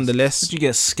weekend nonetheless. Did you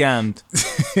get scammed?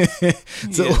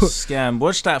 Scammed.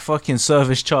 Watch that fucking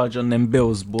service charge on them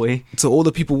bills, boy. To all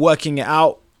the people working it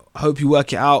out, hope you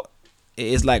work it out. It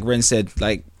is like Ren said,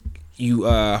 like you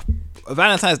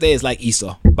Valentine's Day is like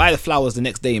Easter. Buy the flowers the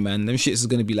next day, man. Them shits is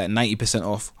gonna be like 90%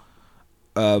 off.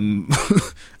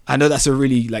 I know that's a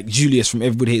really like Julius from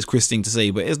Everybody Hates Chris thing to say,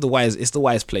 but it's the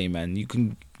wise play, man. You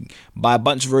can buy a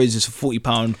bunch of roses for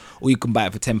 £40, or you can buy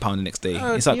it for £10 the next day.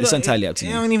 It's entirely up to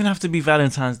you. It don't even have to be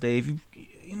Valentine's Day. If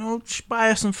you know, just buy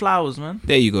us some flowers, man.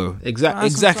 There you go. Exactly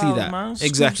flowers, that. Man.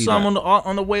 Exactly some that.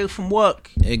 on the way from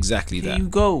work. Exactly There that. you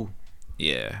go.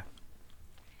 Yeah.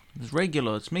 It's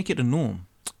regular. Let's make it a norm.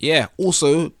 Yeah.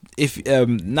 Also, if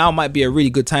now might be a really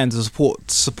good time to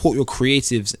support your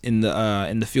creatives in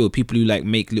the field. People who like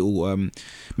make little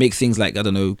make things like, I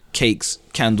don't know, cakes,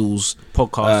 candles,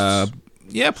 podcasts.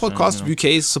 Podcasts,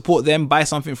 bouquets. Support them. Buy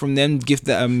something from them. Gift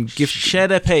them. Share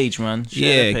their page, man.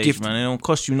 Share their page, man. It don't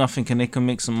cost you nothing, and they can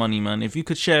make some money, man. If you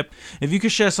could share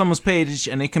someone's page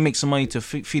and they can make some money to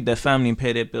feed their family and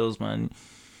pay their bills, man.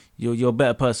 You're a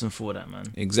better person for that, man.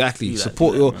 Exactly.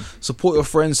 Support your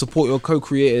friends, support your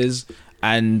co-creators,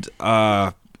 and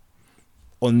on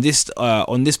this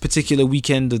particular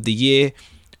weekend of the year,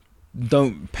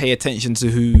 don't pay attention to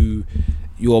who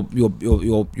your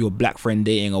black friend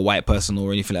dating a white person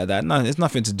or anything like that. No, it's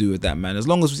nothing to do with that, man. As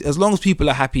long as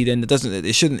people are happy, then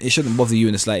it shouldn't bother you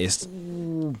in the slightest.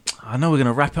 I know we're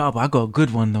gonna wrap it up. I got a good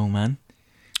one though, man.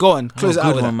 Go on, close it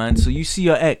out with that, man. So you see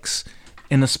your ex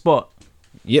in a spot.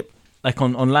 Yep. Like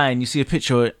online, you see a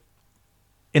picture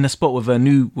in a spot with a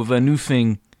new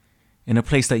thing in a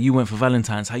place that you went for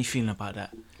Valentine's. How you feeling about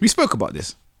that? We spoke about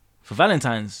this for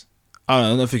Valentine's. I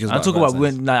don't think it's. I'm talking about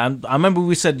when. Like, I remember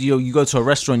we said you go to a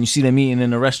restaurant, you see them eating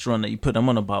in a restaurant that you put them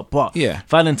on about. But yeah,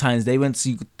 Valentine's,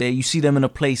 you see them in a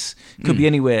place. Could be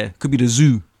anywhere. Could be the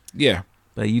zoo. Yeah.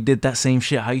 But you did that same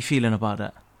shit. How you feeling about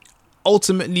that?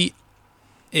 ultimately,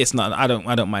 it's not. I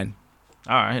don't mind.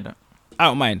 All right, then. I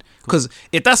don't mind, because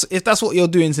if that's what you're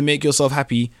doing to make yourself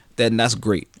happy, then that's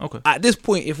great. Okay. At this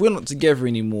point, if we're not together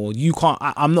anymore, you can't.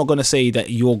 I'm not gonna say that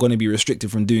you're gonna be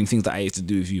restricted from doing things that I used to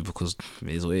do with you, because it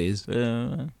is what it is.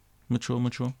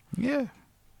 Mature. Yeah.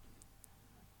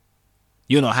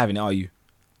 You're not having it, are you?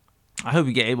 I hope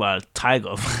you get ate by a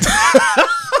tiger.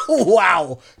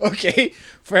 Wow. Okay.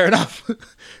 Fair enough.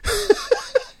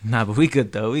 Nah, but we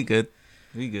good though. We good.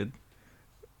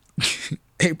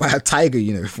 Ate by a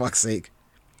tiger, fuck's sake.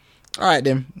 All right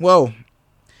then. Well,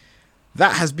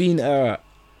 that has been an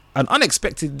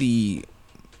unexpectedly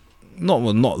not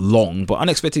long, but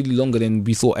unexpectedly longer than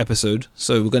we thought episode.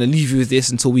 So we're gonna leave you with this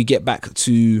until we get back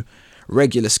to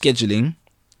regular scheduling,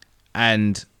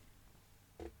 and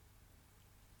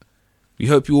we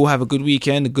hope you all have a good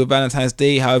weekend, a good Valentine's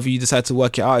Day, however you decide to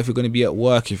work it out. If you're gonna be at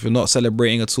work, if you're not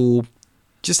celebrating at all,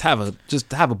 just have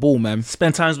a ball, man.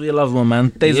 Spend times with your loved one, man.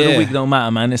 Days of the week don't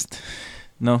matter, man.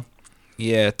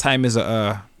 Time is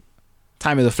a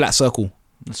flat circle.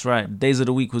 That's right. Days of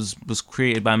the week was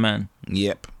created by man.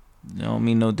 Yep. You know,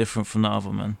 mean no different from the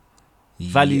other, man.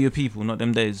 Value your people, not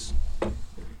them days.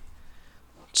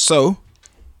 So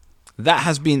that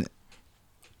has been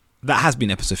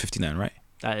episode 59, right?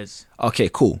 That is. Okay,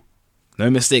 cool. No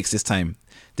mistakes this time.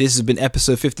 This has been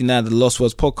episode 59 of the Lost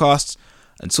Words podcast.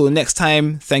 Until next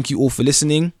time, thank you all for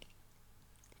listening.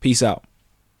 Peace out.